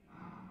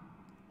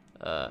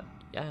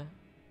 Yeah.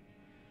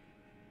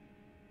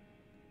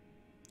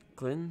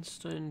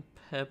 Glintstone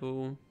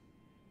Pebble.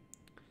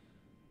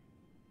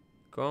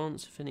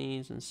 Grants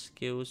affinities and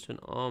skills to an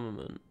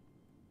armament.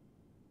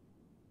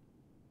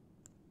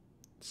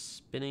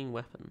 Spinning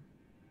weapon.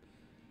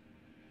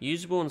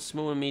 Usable on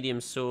small and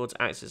medium swords,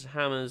 axes,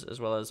 hammers, as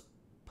well as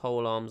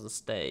pole arms and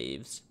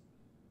staves.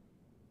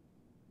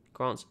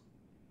 Grants.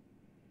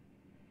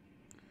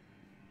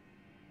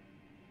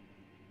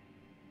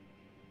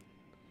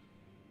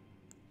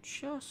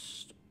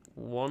 Just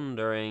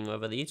wondering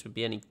whether these would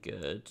be any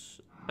good.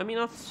 I mean,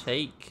 I'll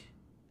take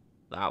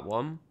that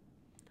one.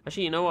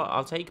 Actually, you know what?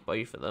 I'll take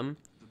both of them.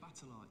 The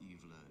battle art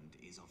you've learned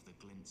is of the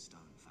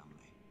Glintstone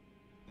family.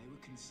 They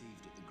were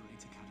conceived at the Great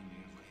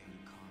Academy of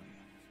Lucaria,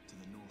 to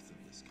the north of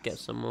this castle. Get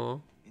some more.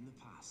 In the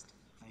past,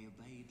 they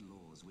obeyed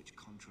laws which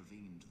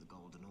contravened the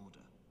Golden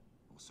Order,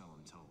 or so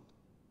I'm told.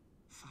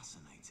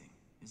 Fascinating,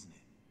 isn't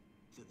it?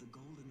 That the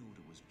Golden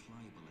Order was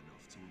pliable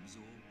enough to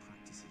absorb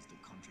practices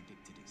that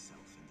contradicted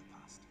itself in the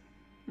past.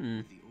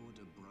 With the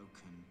Order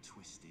broken,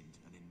 twisted,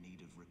 and in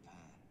need of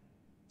repair,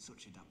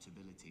 such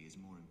adaptability is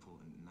more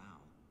important now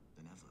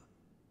than ever.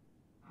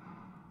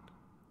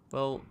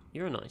 Well,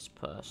 you're a nice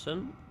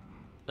person.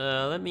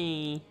 Let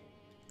me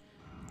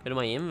go to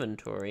my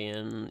inventory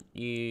and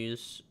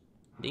use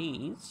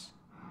these.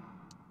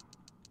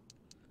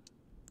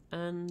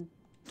 And,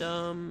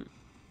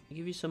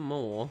 give you some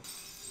more.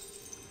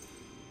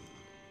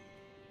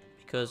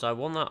 Because I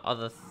want that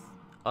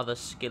other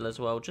skill as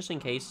well, just in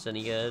case it's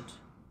any good.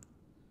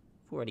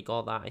 I've already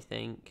got that, I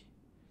think.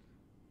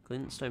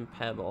 Glintstone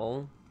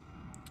Pebble.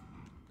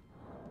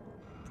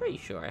 Pretty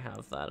sure I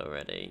have that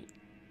already.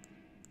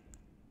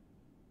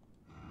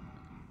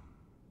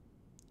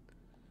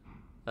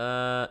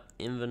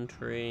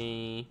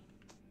 Inventory.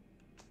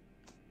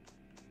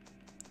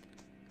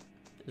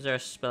 Is there a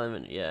spell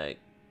inventory? Yeah.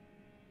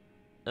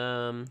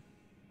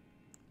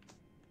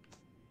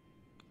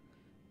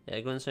 Yeah,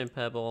 Glintstone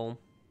Pebble.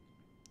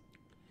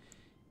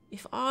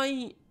 If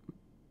I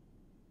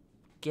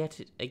get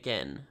it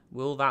again,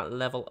 will that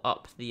level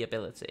up the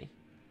ability?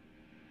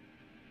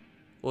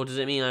 Or does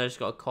it mean I just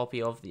got a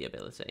copy of the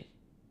ability?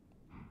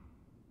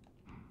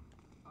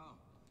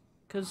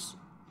 Because...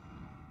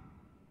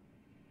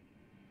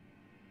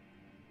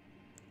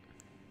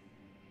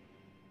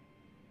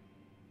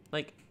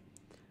 like,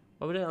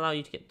 why would it allow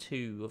you to get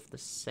two of the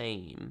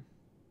same?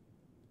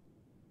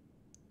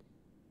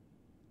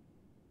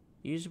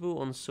 Usable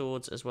on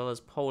swords as well as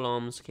pole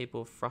arms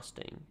capable of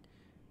thrusting.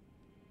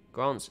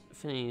 Grants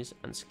affinities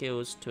and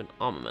skills to an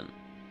armament.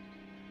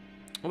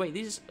 Oh wait,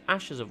 these are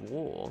Ashes of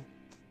War.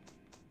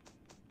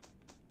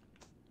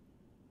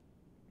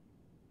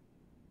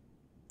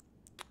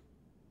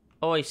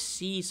 Oh, I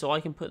see. So I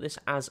can put this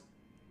as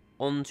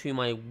onto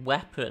my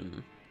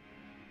weapon.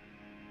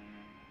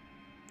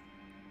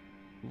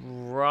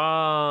 Right.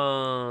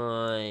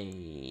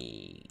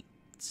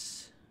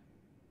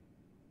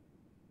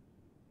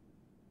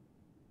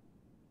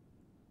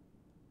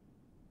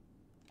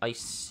 I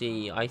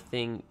see. I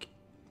think...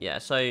 yeah,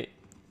 so...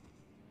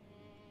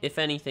 if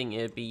anything,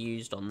 it would be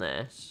used on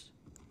this.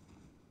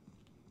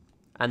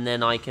 And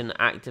then I can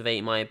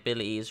activate my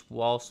abilities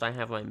whilst I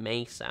have my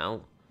mace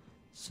out.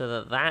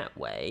 So that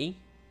way...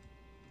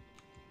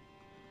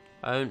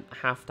 I don't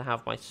have to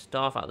have my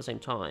staff out at the same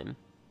time.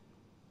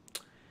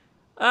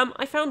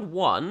 I found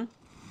one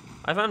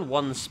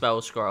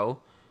spell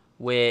scroll,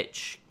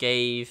 which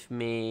gave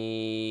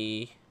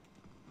me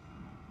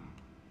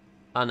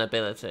an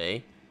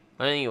ability.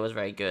 I don't think it was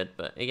very good,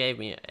 but it gave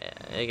me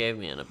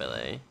an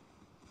ability.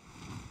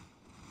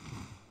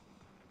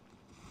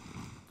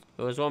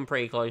 There was one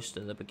pretty close to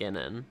the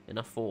beginning, in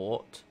a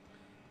fort.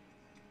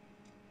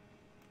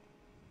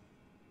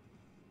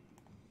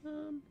 But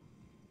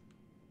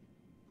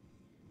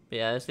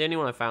yeah, it's the only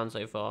one I found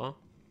so far.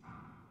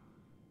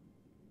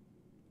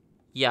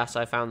 Yes,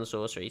 I found the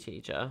sorcery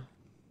teacher.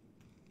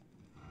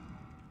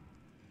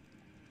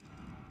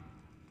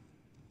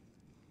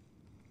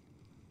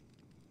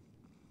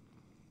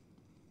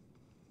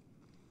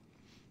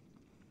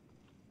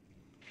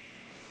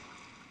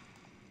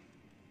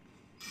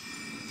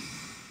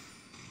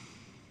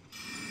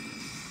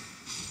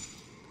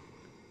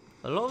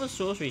 A lot of the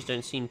sorceries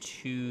don't seem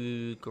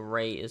too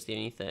great is the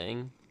only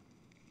thing.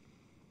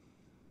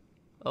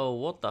 Oh,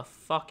 what the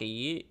fuck are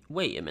you?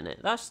 Wait a minute,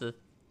 that's the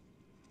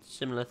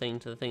similar thing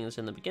to the thing that's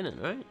in the beginning,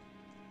 right?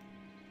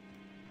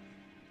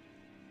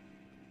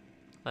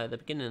 Like the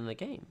beginning of the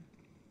game.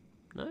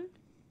 No?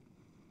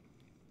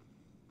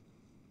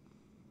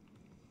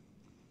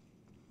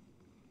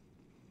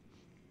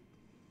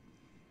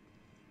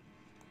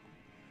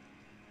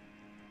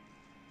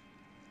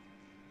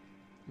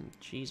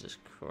 Jesus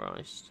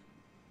Christ.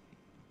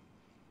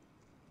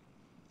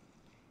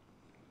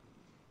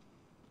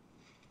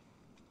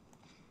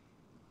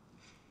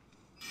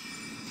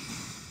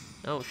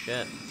 Oh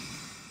shit.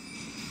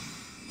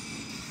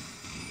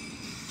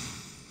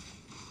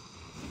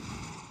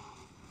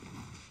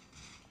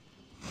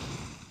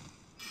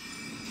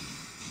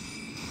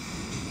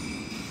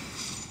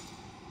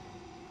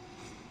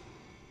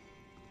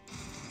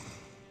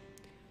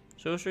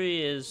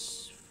 Sorcery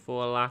is,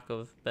 for lack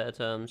of better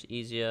terms,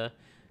 easier.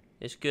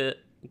 It's good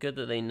that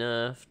they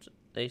nerfed.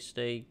 They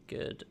stay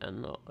good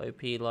and not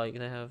OP like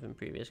they have in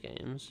previous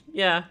games.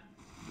 Yeah.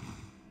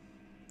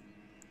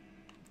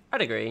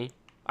 I'd agree.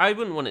 I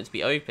wouldn't want it to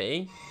be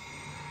OP.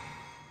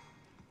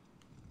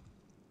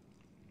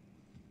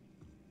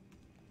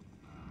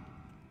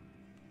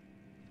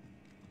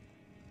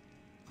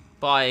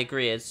 But I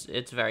agree, it's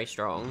very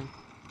strong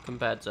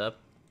compared to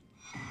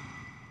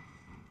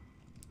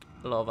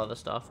a lot of other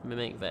stuff.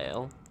 Mimic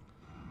Veil.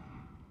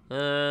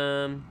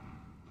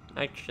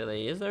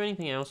 Actually, is there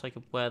anything else I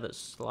could wear that's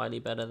slightly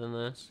better than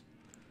this?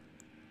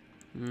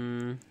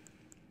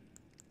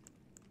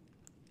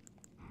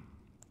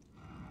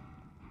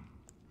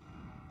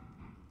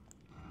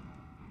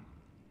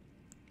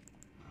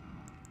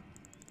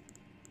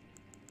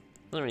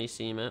 Doesn't really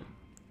seem it.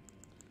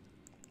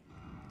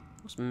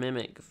 What's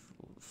Mimic?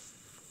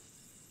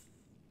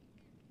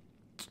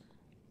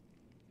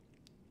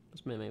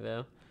 What's Mimic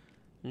Veil?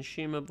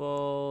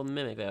 Consumable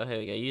Mimic Veil. Here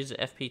we go. Use the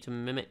FP to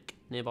mimic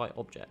nearby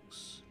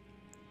objects.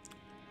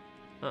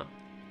 Huh.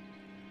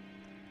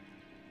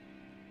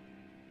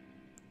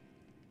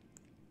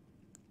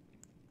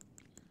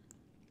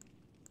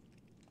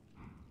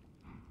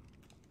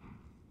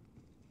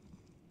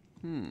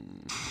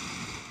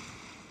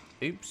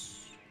 Oops.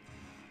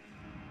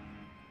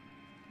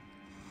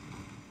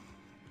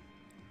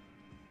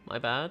 My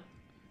bad.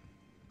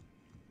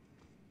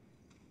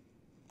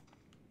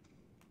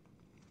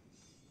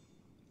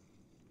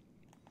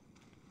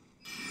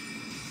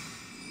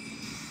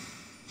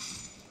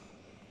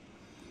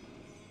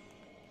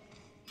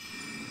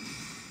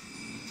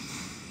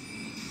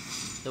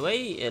 The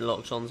way it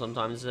locks on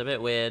sometimes is a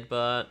bit weird,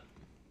 but...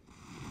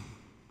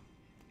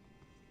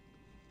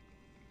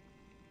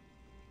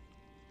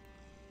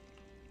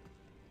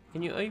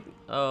 Can you open?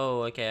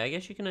 Oh, okay. I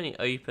guess you can only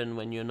open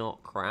when you're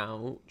not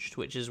crouched,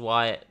 which is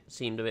why it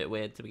seemed a bit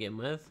weird to begin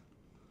with.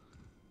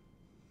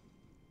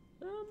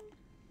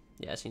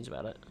 Yeah, seems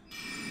about it.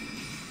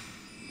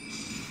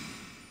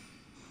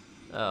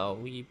 Oh,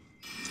 you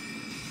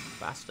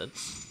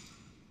bastards.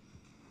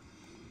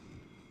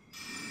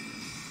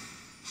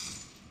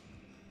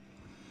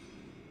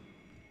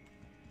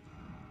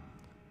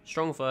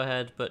 Strong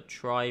forehead, but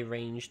try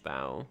ranged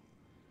bow.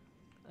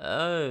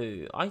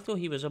 Oh, I thought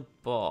he was a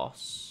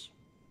boss.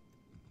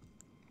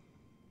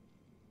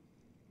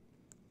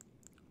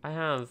 I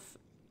have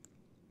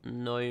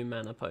no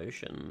mana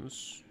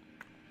potions.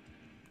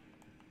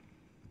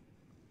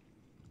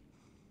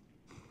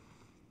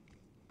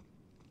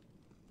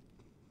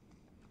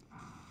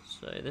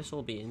 So this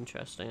will be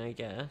interesting, I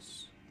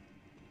guess.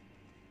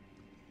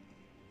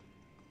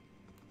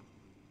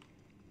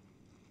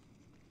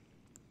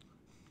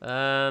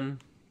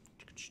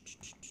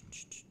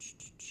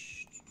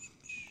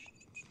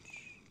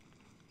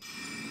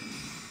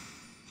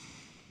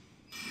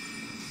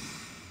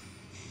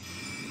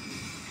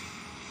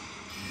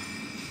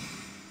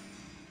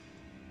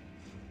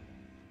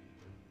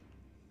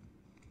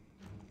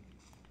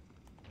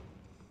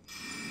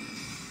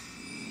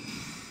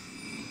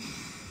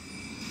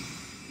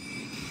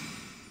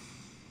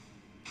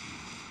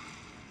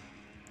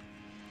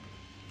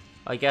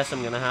 I guess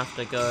I'm gonna have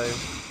to go.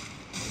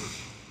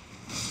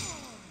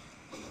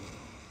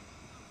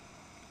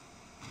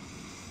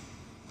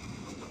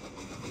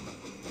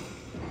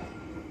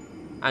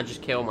 And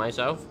just kill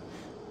myself.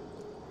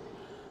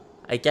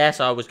 I guess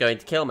I was going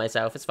to kill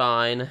myself, it's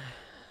fine.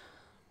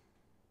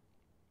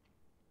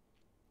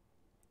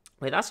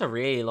 Wait, that's a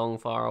really long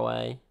far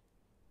away.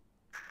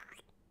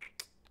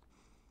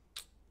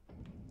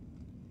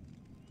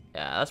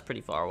 Yeah, that's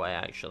pretty far away,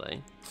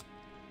 actually.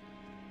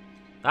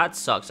 That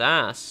sucks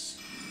ass.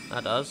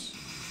 That does.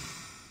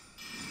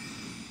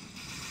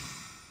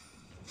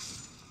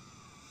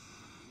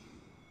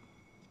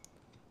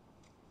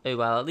 Oh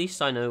well, at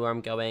least I know where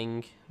I'm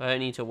going. I don't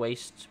need to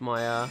waste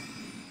my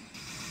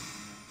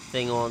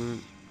thing on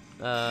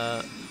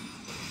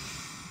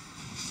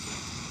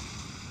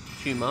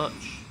too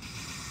much.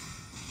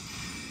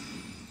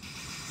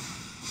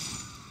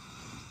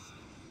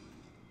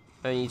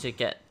 I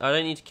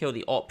don't need to kill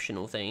the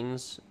optional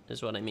things,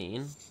 is what I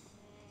mean.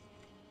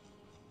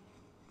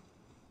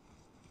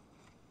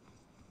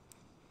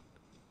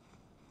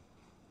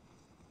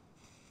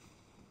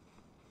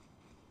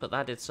 But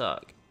that did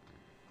suck.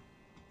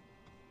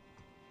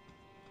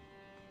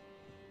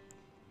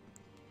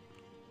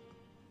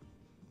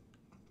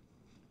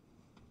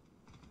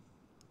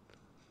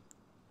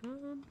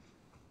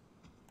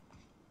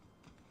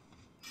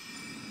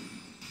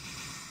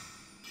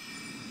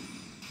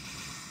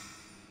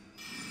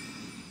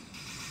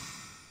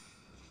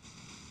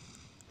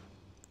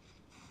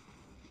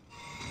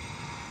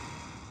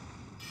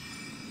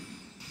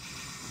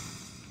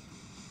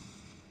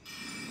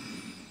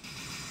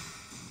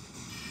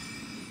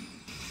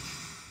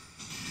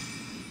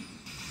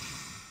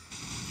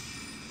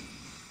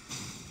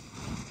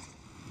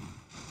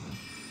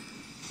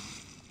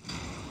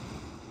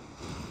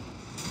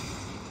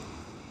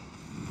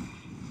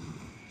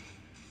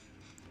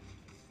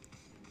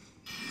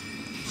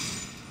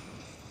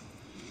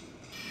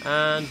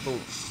 And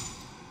boom.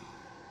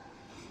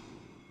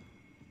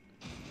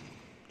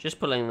 Just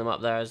pulling them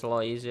up there is a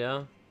lot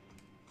easier.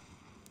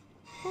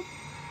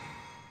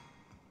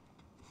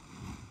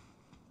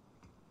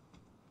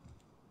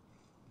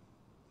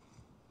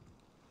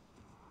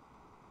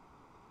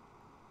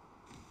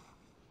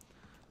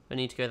 I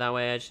need to go that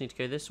way, I just need to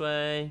go this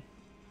way.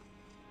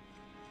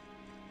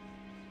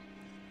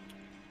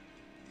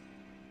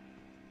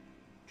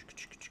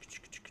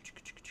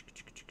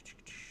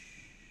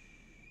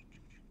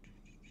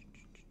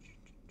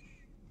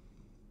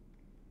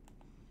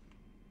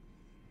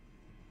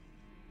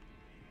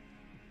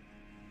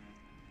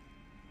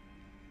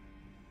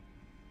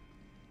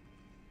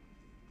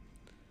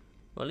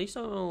 Well, at least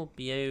I'll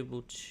be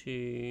able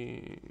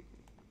to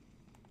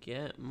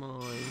get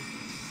my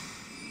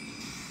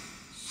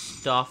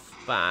stuff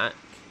back.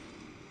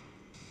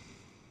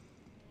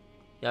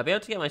 Yeah, I'll be able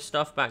to get my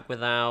stuff back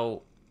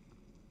without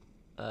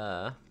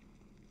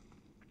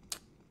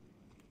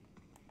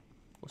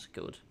what's it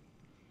called?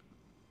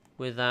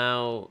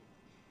 Without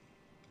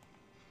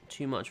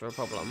too much of a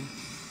problem.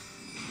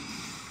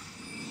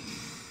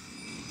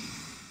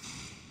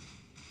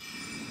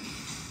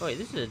 Oh, wait,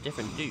 this is a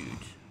different dude.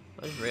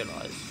 I just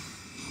realised.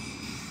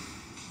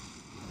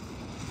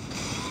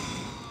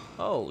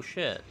 Oh,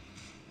 shit.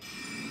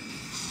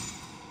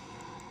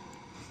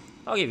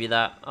 I'll give you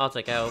that. I'll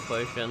take a health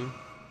potion.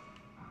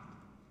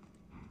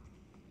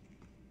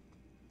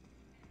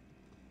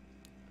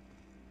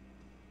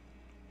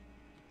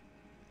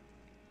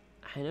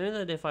 I know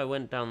that if I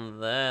went down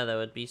there, there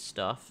would be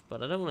stuff,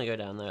 but I don't want to go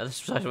down there at this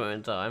precise moment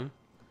in time.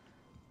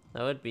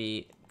 That would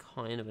be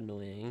kind of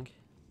annoying.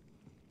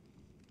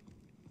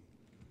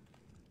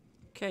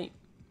 Okay.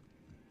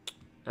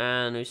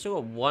 And we've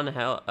still got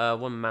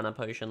one mana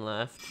potion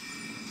left.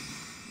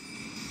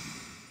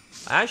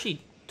 I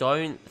actually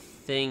don't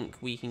think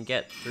we can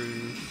get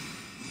through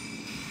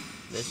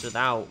this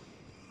without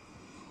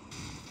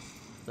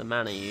the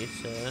mana use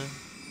here.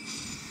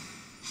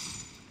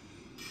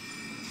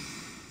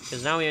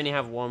 Because now we only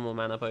have one more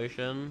mana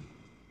potion.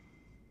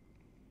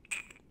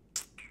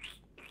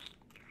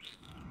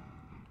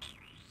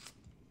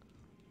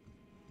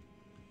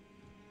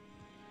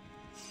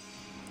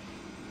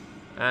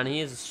 And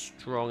he is a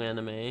strong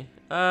enemy.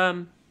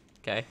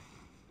 Okay.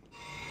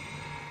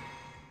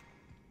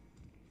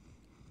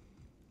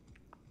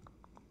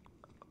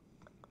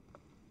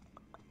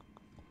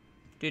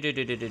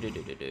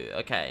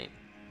 Okay.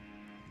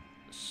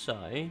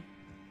 So.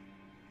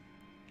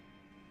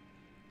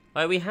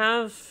 Like, we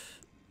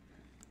have...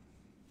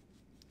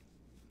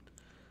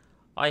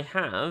 I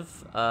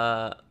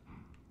have,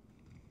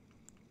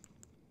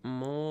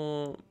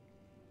 more...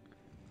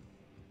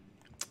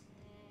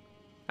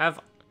 I have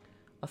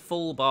a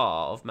full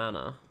bar of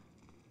mana.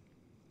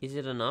 Is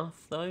it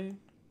enough, though?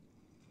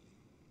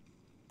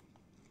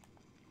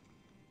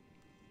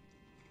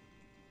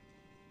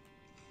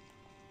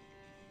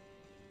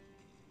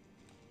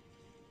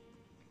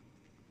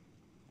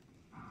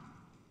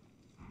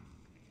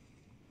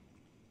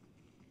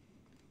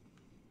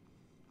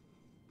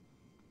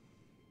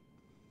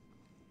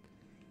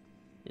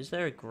 Is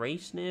there a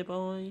grace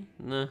nearby?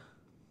 Nah.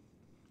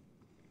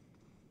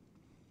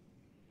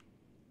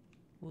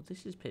 Well,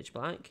 this is pitch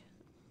black.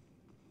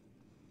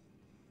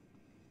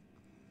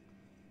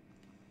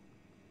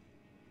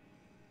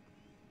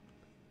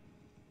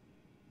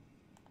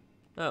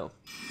 Oh.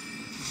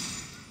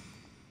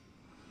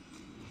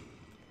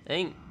 I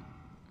think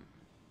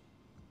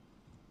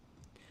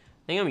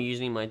I'm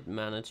using my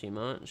mana too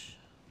much.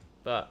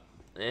 But,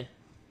 eh.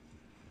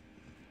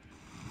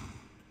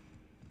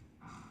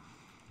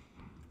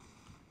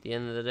 the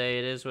end of the day,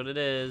 it is what it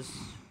is.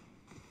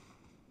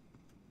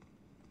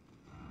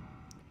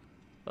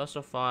 Burst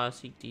of fire,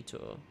 seek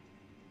detour.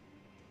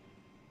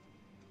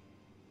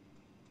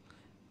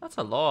 That's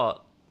a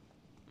lot.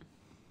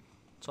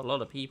 It's a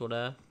lot of people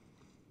there.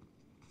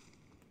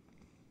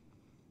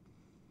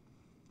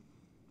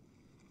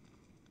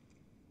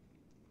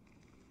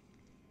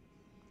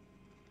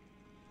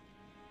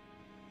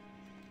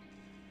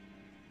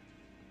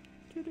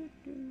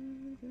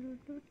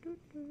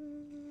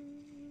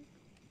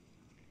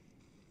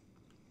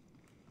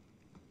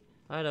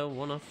 I don't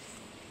want to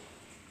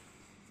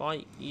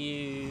fight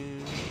you.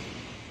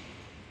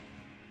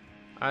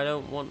 I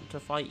don't want to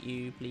fight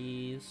you,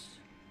 please.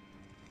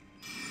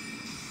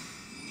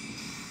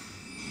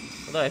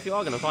 Although, if you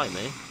are going to fight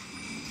me,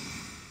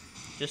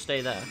 just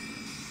stay there.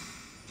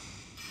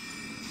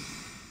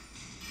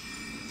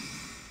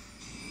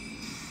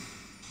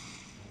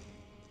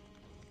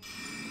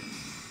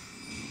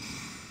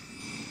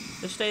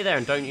 Just stay there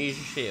and don't use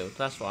your shield.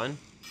 That's fine.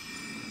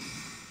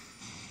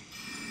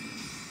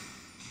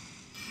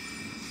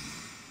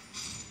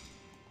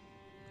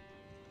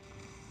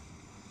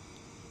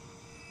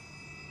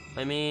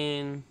 I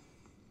mean...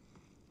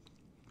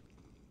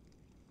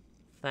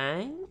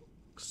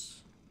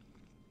 thanks?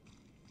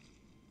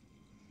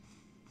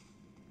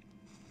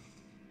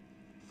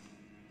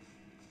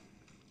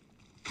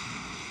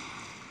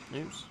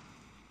 Oops.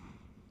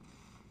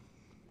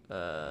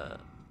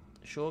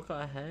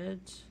 Shortcut ahead?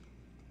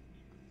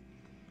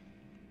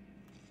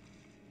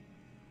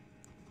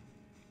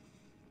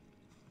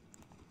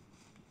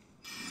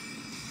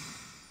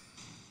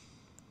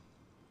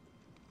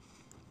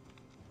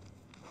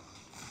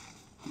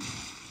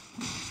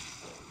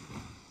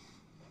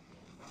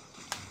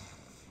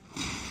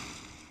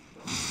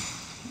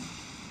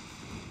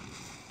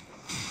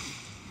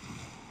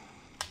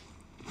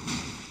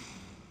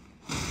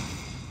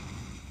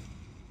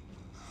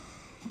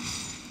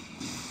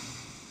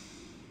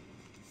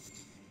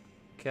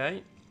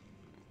 Okay.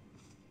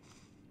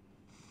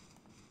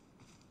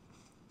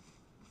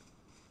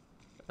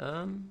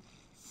 Lump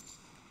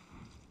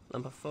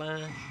of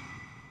flash.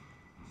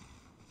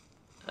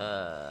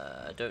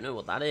 I don't know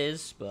what that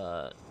is,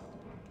 but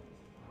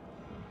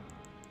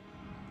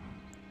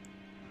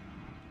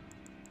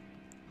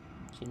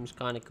seems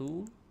kind of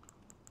cool.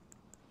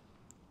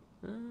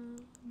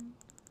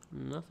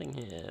 Nothing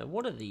here.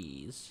 What are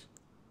these?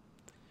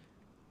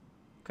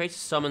 Creates a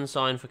summon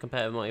sign for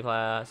competitive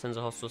multiplayer. Sends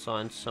a hostile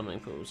sign to summoning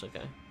pools.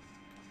 Okay.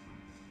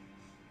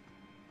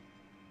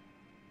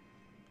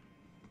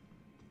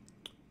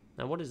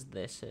 Now what is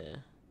this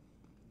here?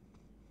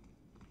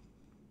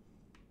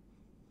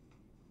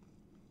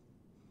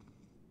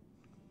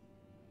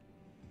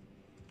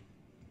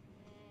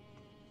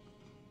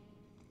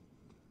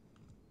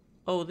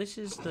 Oh, this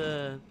is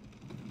the...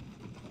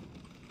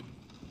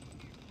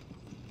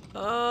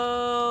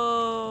 Oh,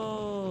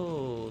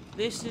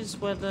 this is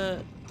where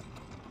the...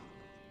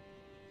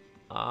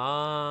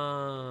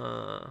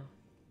 Ah.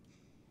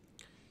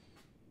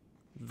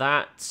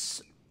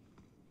 That's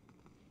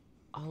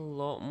a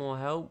lot more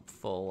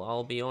helpful,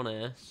 I'll be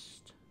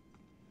honest.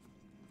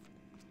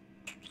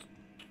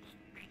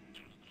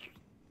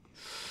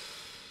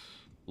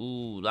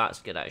 Ooh,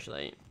 that's good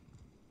actually.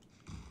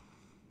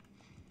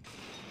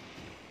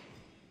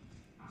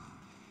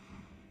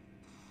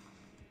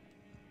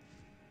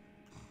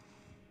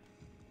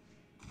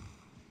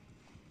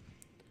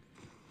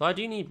 But I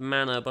do need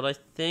mana, but I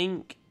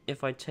think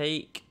if I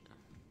take...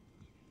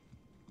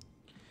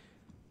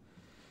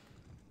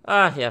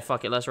 yeah,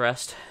 fuck it, let's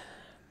rest.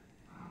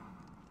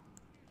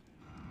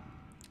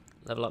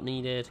 Level up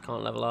needed,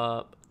 can't level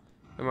up.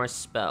 Memorize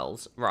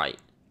spells, right.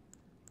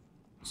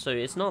 So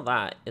it's not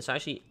that, it's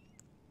actually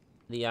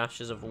the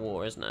Ashes of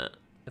War, isn't it?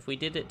 If we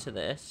did it to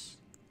this,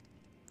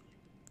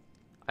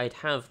 I'd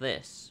have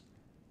this.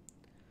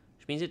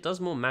 Which means it does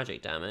more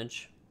magic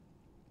damage.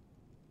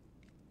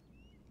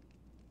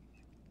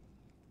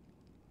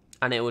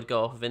 And it would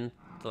go off of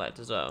intellect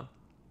as well.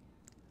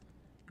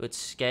 It would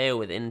scale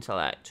with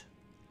intellect.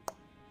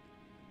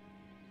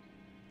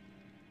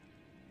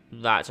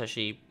 That's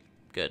actually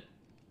good.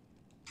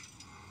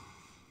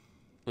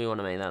 We want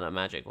to make that a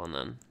magic one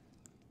then.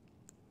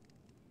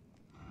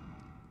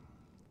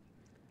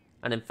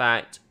 And in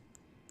fact...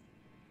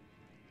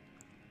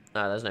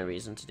 no, there's no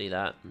reason to do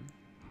that.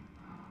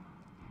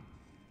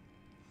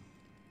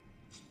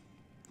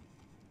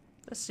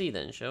 Let's see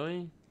then, shall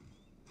we?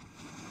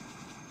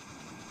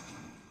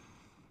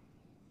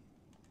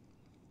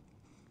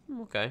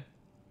 Okay.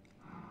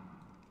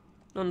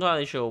 Not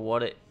entirely sure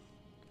what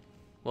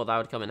that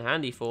would come in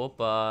handy for,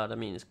 but I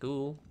mean it's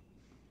cool.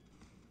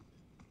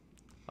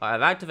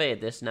 I've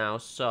activated this now,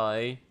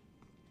 so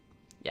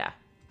yeah.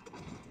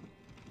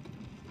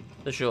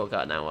 The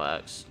shortcut now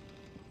works.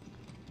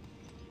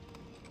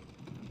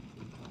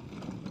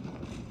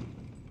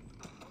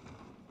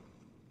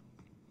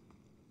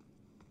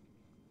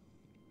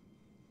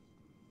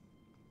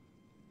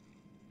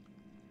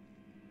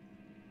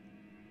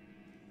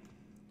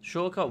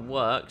 Shortcut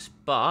works,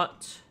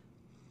 but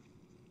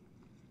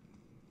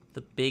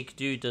The big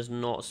dude does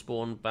not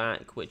spawn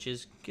back, which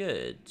is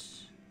good.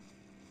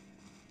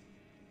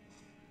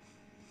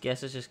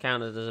 Guess it's just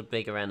counted as a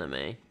bigger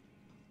enemy.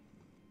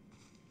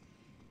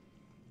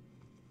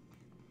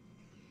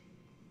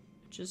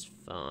 Which is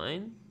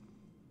fine.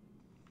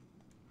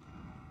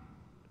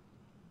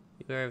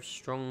 Beware of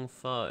strong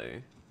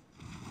foe.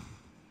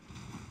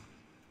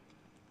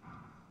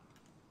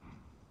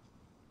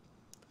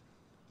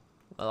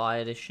 Well,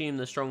 I'd assume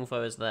the strong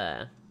foe is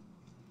there.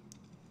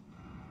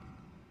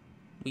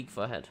 Weak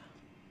forehead.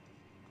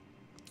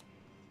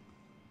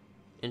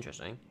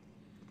 Interesting.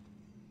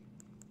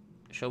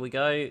 Shall we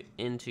go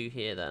into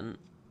here then?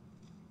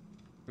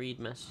 Read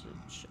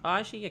message. Oh,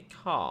 actually, you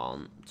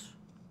can't.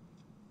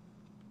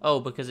 Oh,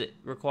 because it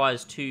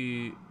requires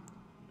 2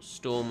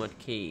 Stormwood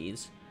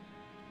keys.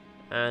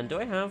 And do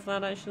I have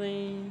that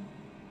actually?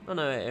 Oh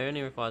no, it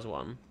only requires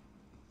 1.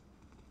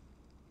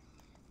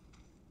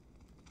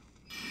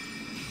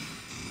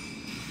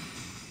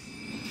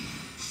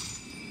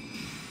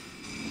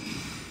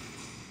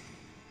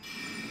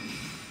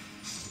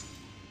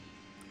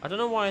 I don't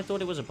know why I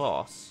thought it was a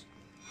boss.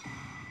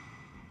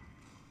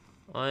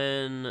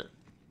 Iron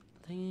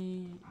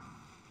thingy.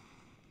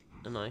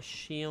 A nice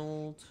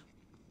shield.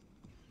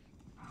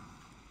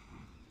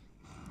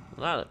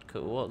 Well, that looked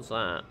cool. What's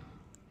that?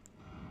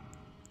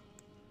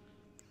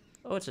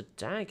 Oh, it's a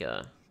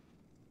dagger.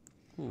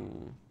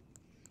 Ooh.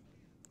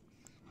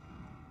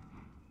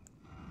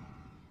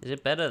 Is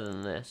it better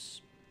than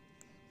this?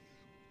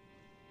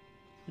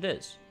 It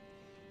is.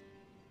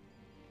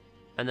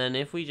 And then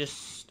if we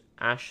just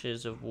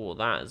Ashes of War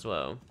that as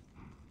well.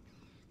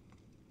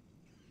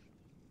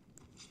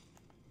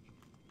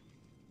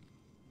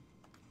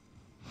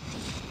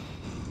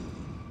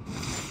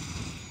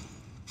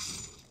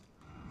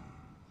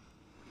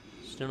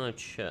 Still no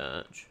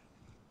church.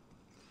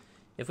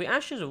 If we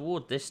Ashes of War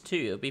this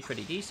too, it'll be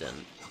pretty decent.